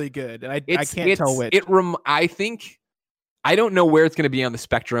or really good, and I can't tell which. I don't know where it's going to be on the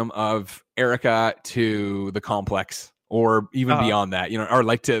spectrum of Erica to the Complex, or even beyond that, or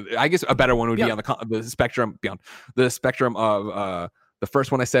like to. I guess a better one would be on the spectrum beyond the spectrum of the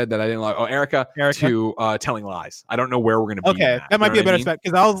first one I said that I didn't like. Oh, Erica. To Telling Lies. I don't know where we're going to be. Okay, that might be a better spec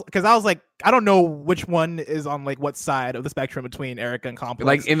because I was like, I don't know which one is on like what side of the spectrum between Erica and Complex.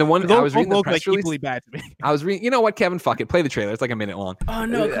 Like in the one I was reading the press release, equally bad to me. I was reading. You know what, Kevin? Fuck it. Play the trailer. It's like a minute long. Oh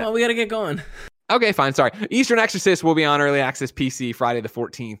no! Come on, we gotta get going. Okay, fine. Sorry. Eastern Exorcist will be on Early Access PC Friday the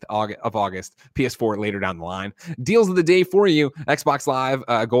 14th of August. PS4 later down the line. Deals of the day for you. Xbox Live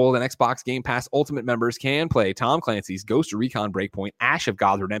Gold and Xbox Game Pass Ultimate members can play Tom Clancy's Ghost Recon Breakpoint, Ash of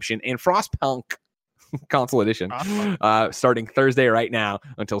God's Redemption, and Frostpunk console edition starting Thursday right now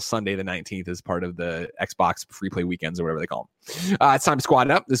until Sunday the 19th as part of the Xbox free play weekends or whatever they call them. It's time to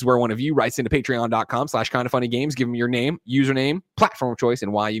squad up. This is where one of you writes into patreon.com/kindoffunnygames. Give them your name, username, platform of choice,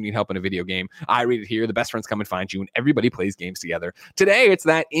 and why you need help in a video game. I read it here. The best friends come and find you, and everybody plays games together. Today, it's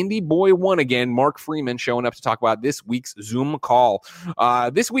that Indie Boy 1 again, Mark Freeman, showing up to talk about this week's Zoom call.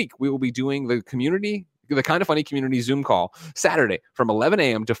 This week, we will be doing the Kind of Funny community Zoom call Saturday from 11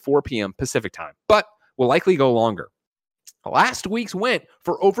 a.m. to 4 p.m. Pacific time, but will likely go longer. Last week's went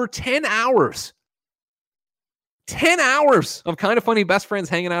for over 10 hours. 10 hours of Kind of Funny best friends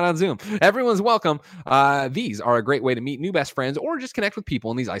hanging out on Zoom. Everyone's welcome. These are a great way to meet new best friends or just connect with people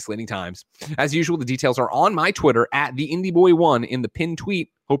in these isolating times. As usual, the details are on my Twitter at the IndieBoy1 in the pinned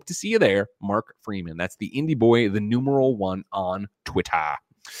tweet. Hope to see you there, Mark Freeman. That's the IndieBoy, the numeral 1 on Twitter.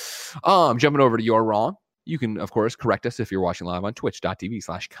 Jumping over to You're Wrong. You can, of course, correct us if you're watching live on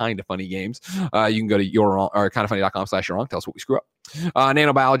twitch.tv/kindoffunnygames. You can go to kindoffunny.com/you're wrong. Tell us what we screw up.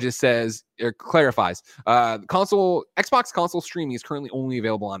 Nanobiologist says, clarifies, Xbox console streaming is currently only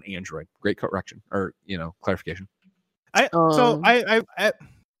available on Android. Great correction or, clarification. I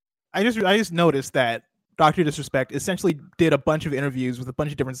just noticed that Dr. Disrespect essentially did a bunch of interviews with a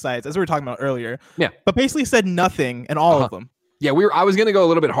bunch of different sites, as we were talking about earlier. Yeah. But basically said nothing in all of them. Yeah, I was going to go a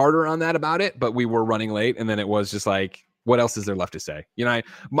little bit harder on that about it, but we were running late, and then it was just like, what else is there left to say?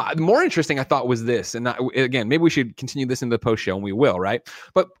 More interesting I thought was this, and again, maybe we should continue this in the post show, and we will, right?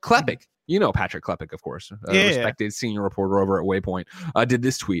 But Klepek, Patrick Klepek, of course, respected senior reporter over at Waypoint, did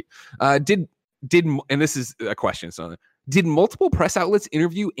this tweet. And this is a question, so did multiple press outlets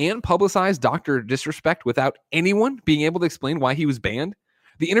interview and publicize Dr. Disrespect without anyone being able to explain why he was banned?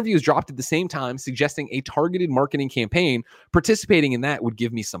 The interviews dropped at the same time, suggesting a targeted marketing campaign. Participating in that would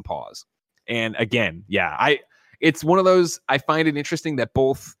give me some pause. And again, it's one of those, I find it interesting that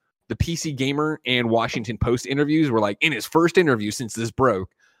both the PC Gamer and Washington Post interviews were like, in his first interview since this broke,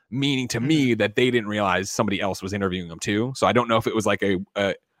 meaning to me that they didn't realize somebody else was interviewing them too. So I don't know if it was like a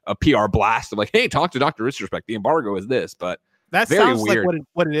PR blast of like, hey, talk to Dr. Disrespect. The embargo is this, but that sounds weird. Like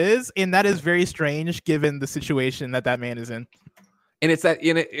what it is. And that is very strange given the situation that man is in. And it's that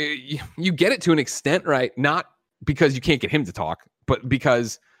you get it to an extent, right? Not because you can't get him to talk, but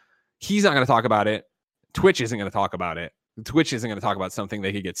because he's not going to talk about it. Twitch isn't going to talk about it. Twitch isn't going to talk about something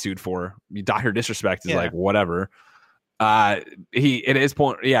they could get sued for. Dr. Disrespect is like, whatever.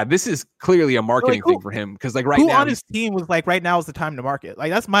 This is clearly a marketing thing for him, because like who now on his team was like, right now is the time to market. Like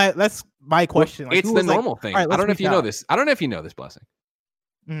that's my question. Like, it's the normal thing. Right, I don't know if you know this. I don't know if you know this, Blessing.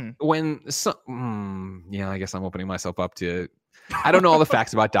 Mm-hmm. When I guess I'm opening myself up to. I don't know all the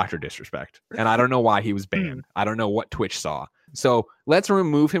facts about Dr. Disrespect, and I don't know why he was banned. I don't know what Twitch saw. So let's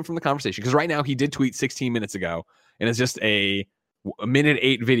remove him from the conversation, because right now he did tweet 16 minutes ago, and it's just a minute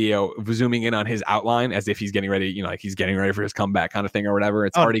 8 video zooming in on his outline as if he's getting ready, like he's getting ready for his comeback kind of thing or whatever.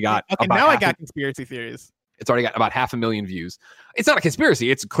 It's already got I got conspiracy theories. It's already got about 500,000 views. It's not a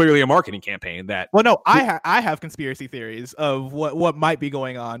conspiracy. It's clearly a marketing campaign that. Well, no, I have conspiracy theories of what might be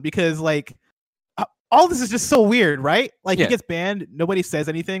going on, because like all this is just so weird, right? Like he gets banned. Nobody says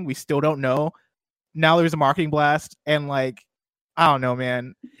anything. We still don't know. Now there's a marketing blast, and like, I don't know,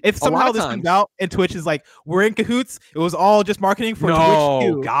 man. If somehow this comes out and Twitch is like, we're in cahoots, it was all just marketing for Twitch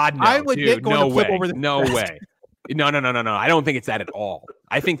too. God, no, I'm legit going to flip over the No way. No. I don't think it's that at all.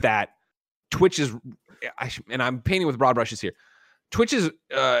 I think that Twitch is, and I'm painting with broad brushes here. Twitch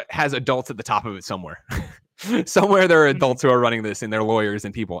has adults at the top of it somewhere. Somewhere there are adults who are running this, and they're lawyers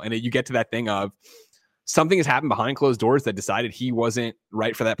and people. And you get to that thing of something has happened behind closed doors that decided he wasn't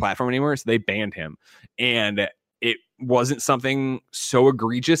right for that platform anymore. So they banned him. And it wasn't something so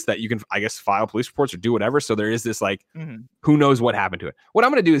egregious that you can, I guess, file police reports or do whatever. So there is this like, who knows what happened to it. What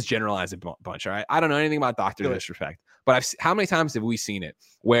I'm going to do is generalize a bunch. All right. I don't know anything about Dr. Disrespect, but how many times have we seen it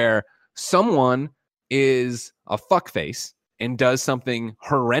where someone is a fuckface and does something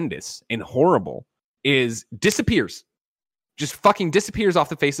horrendous and horrible, disappears, just fucking disappears off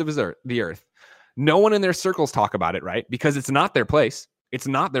the face of the earth. No one in their circles talk about it, right? Because it's not their place. It's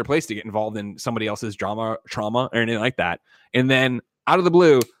not their place to get involved in somebody else's trauma, or anything like that. And then out of the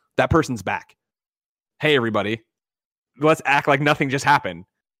blue, that person's back. Hey, everybody, let's act like nothing just happened.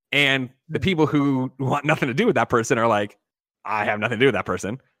 And the people who want nothing to do with that person are like, I have nothing to do with that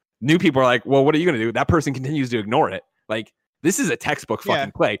person. New people are like, well, what are you going to do? That person continues to ignore it. Like, this is a textbook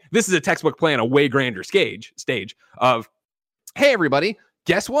fucking play. This is a textbook play on a way grander stage of, hey, everybody,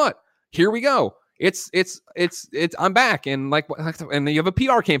 guess what? Here we go. It's I'm back, and and you have a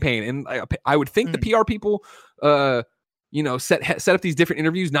PR campaign, and I would think the PR people set up these different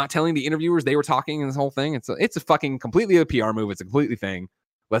interviews, not telling the interviewers they were talking, and this whole thing. It's a fucking completely a PR move. It's a completely thing.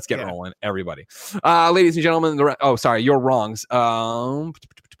 Let's get rolling, everybody. Ladies and gentlemen, your wrongs.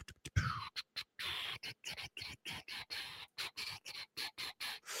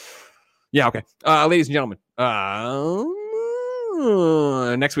 Okay. Ladies and gentlemen,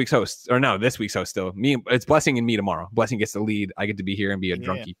 next week's host, or no, this week's host still. It's Blessing and me tomorrow. Blessing gets the lead. I get to be here and be a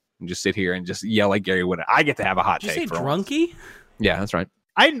drunkie and just sit here and just yell like Gary Wood. I get to have a hot take. Did you say drunkie? Yeah, that's right.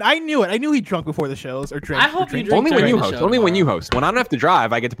 I knew it. I knew he drunk before the shows or drink. I hope you drink only when you host. Only when you host. When I don't have to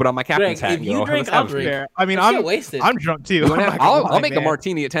drive, I get to put on my captain's hat. If you drink, I'll drink. I mean, I'm wasted. I'm drunk too. I'll make a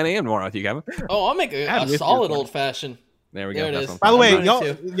martini at 10 a.m. tomorrow with you, Kevin. Oh, I'll make a solid old fashioned. There we go. It is. By the way,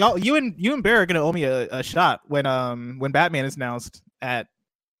 y'all, you and Bear are gonna owe me a shot when Batman is announced at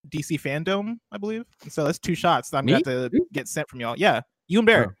DC Fandom, I believe. So that's 2 shots that I'm gonna have to get sent from y'all. Yeah, you and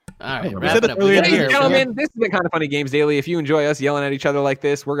Bear. All right, ladies and gentlemen, this has been Kind of Funny Games Daily. If you enjoy us yelling at each other like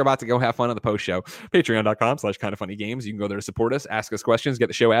this, we're about to go have fun on the post show. Patreon.com/kindoffunnygames. You can go there to support us, ask us questions, get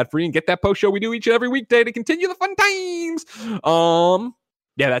the show ad free, and get that post show we do each and every weekday to continue the fun times.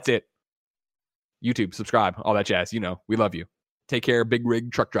 That's it. YouTube, subscribe, all that jazz. We love you. Take care, big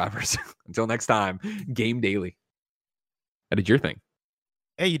rig truck drivers. Until next time, Game Daily. I did your thing.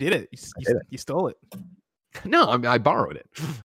 Hey, you did it. You stole it. No, I borrowed it.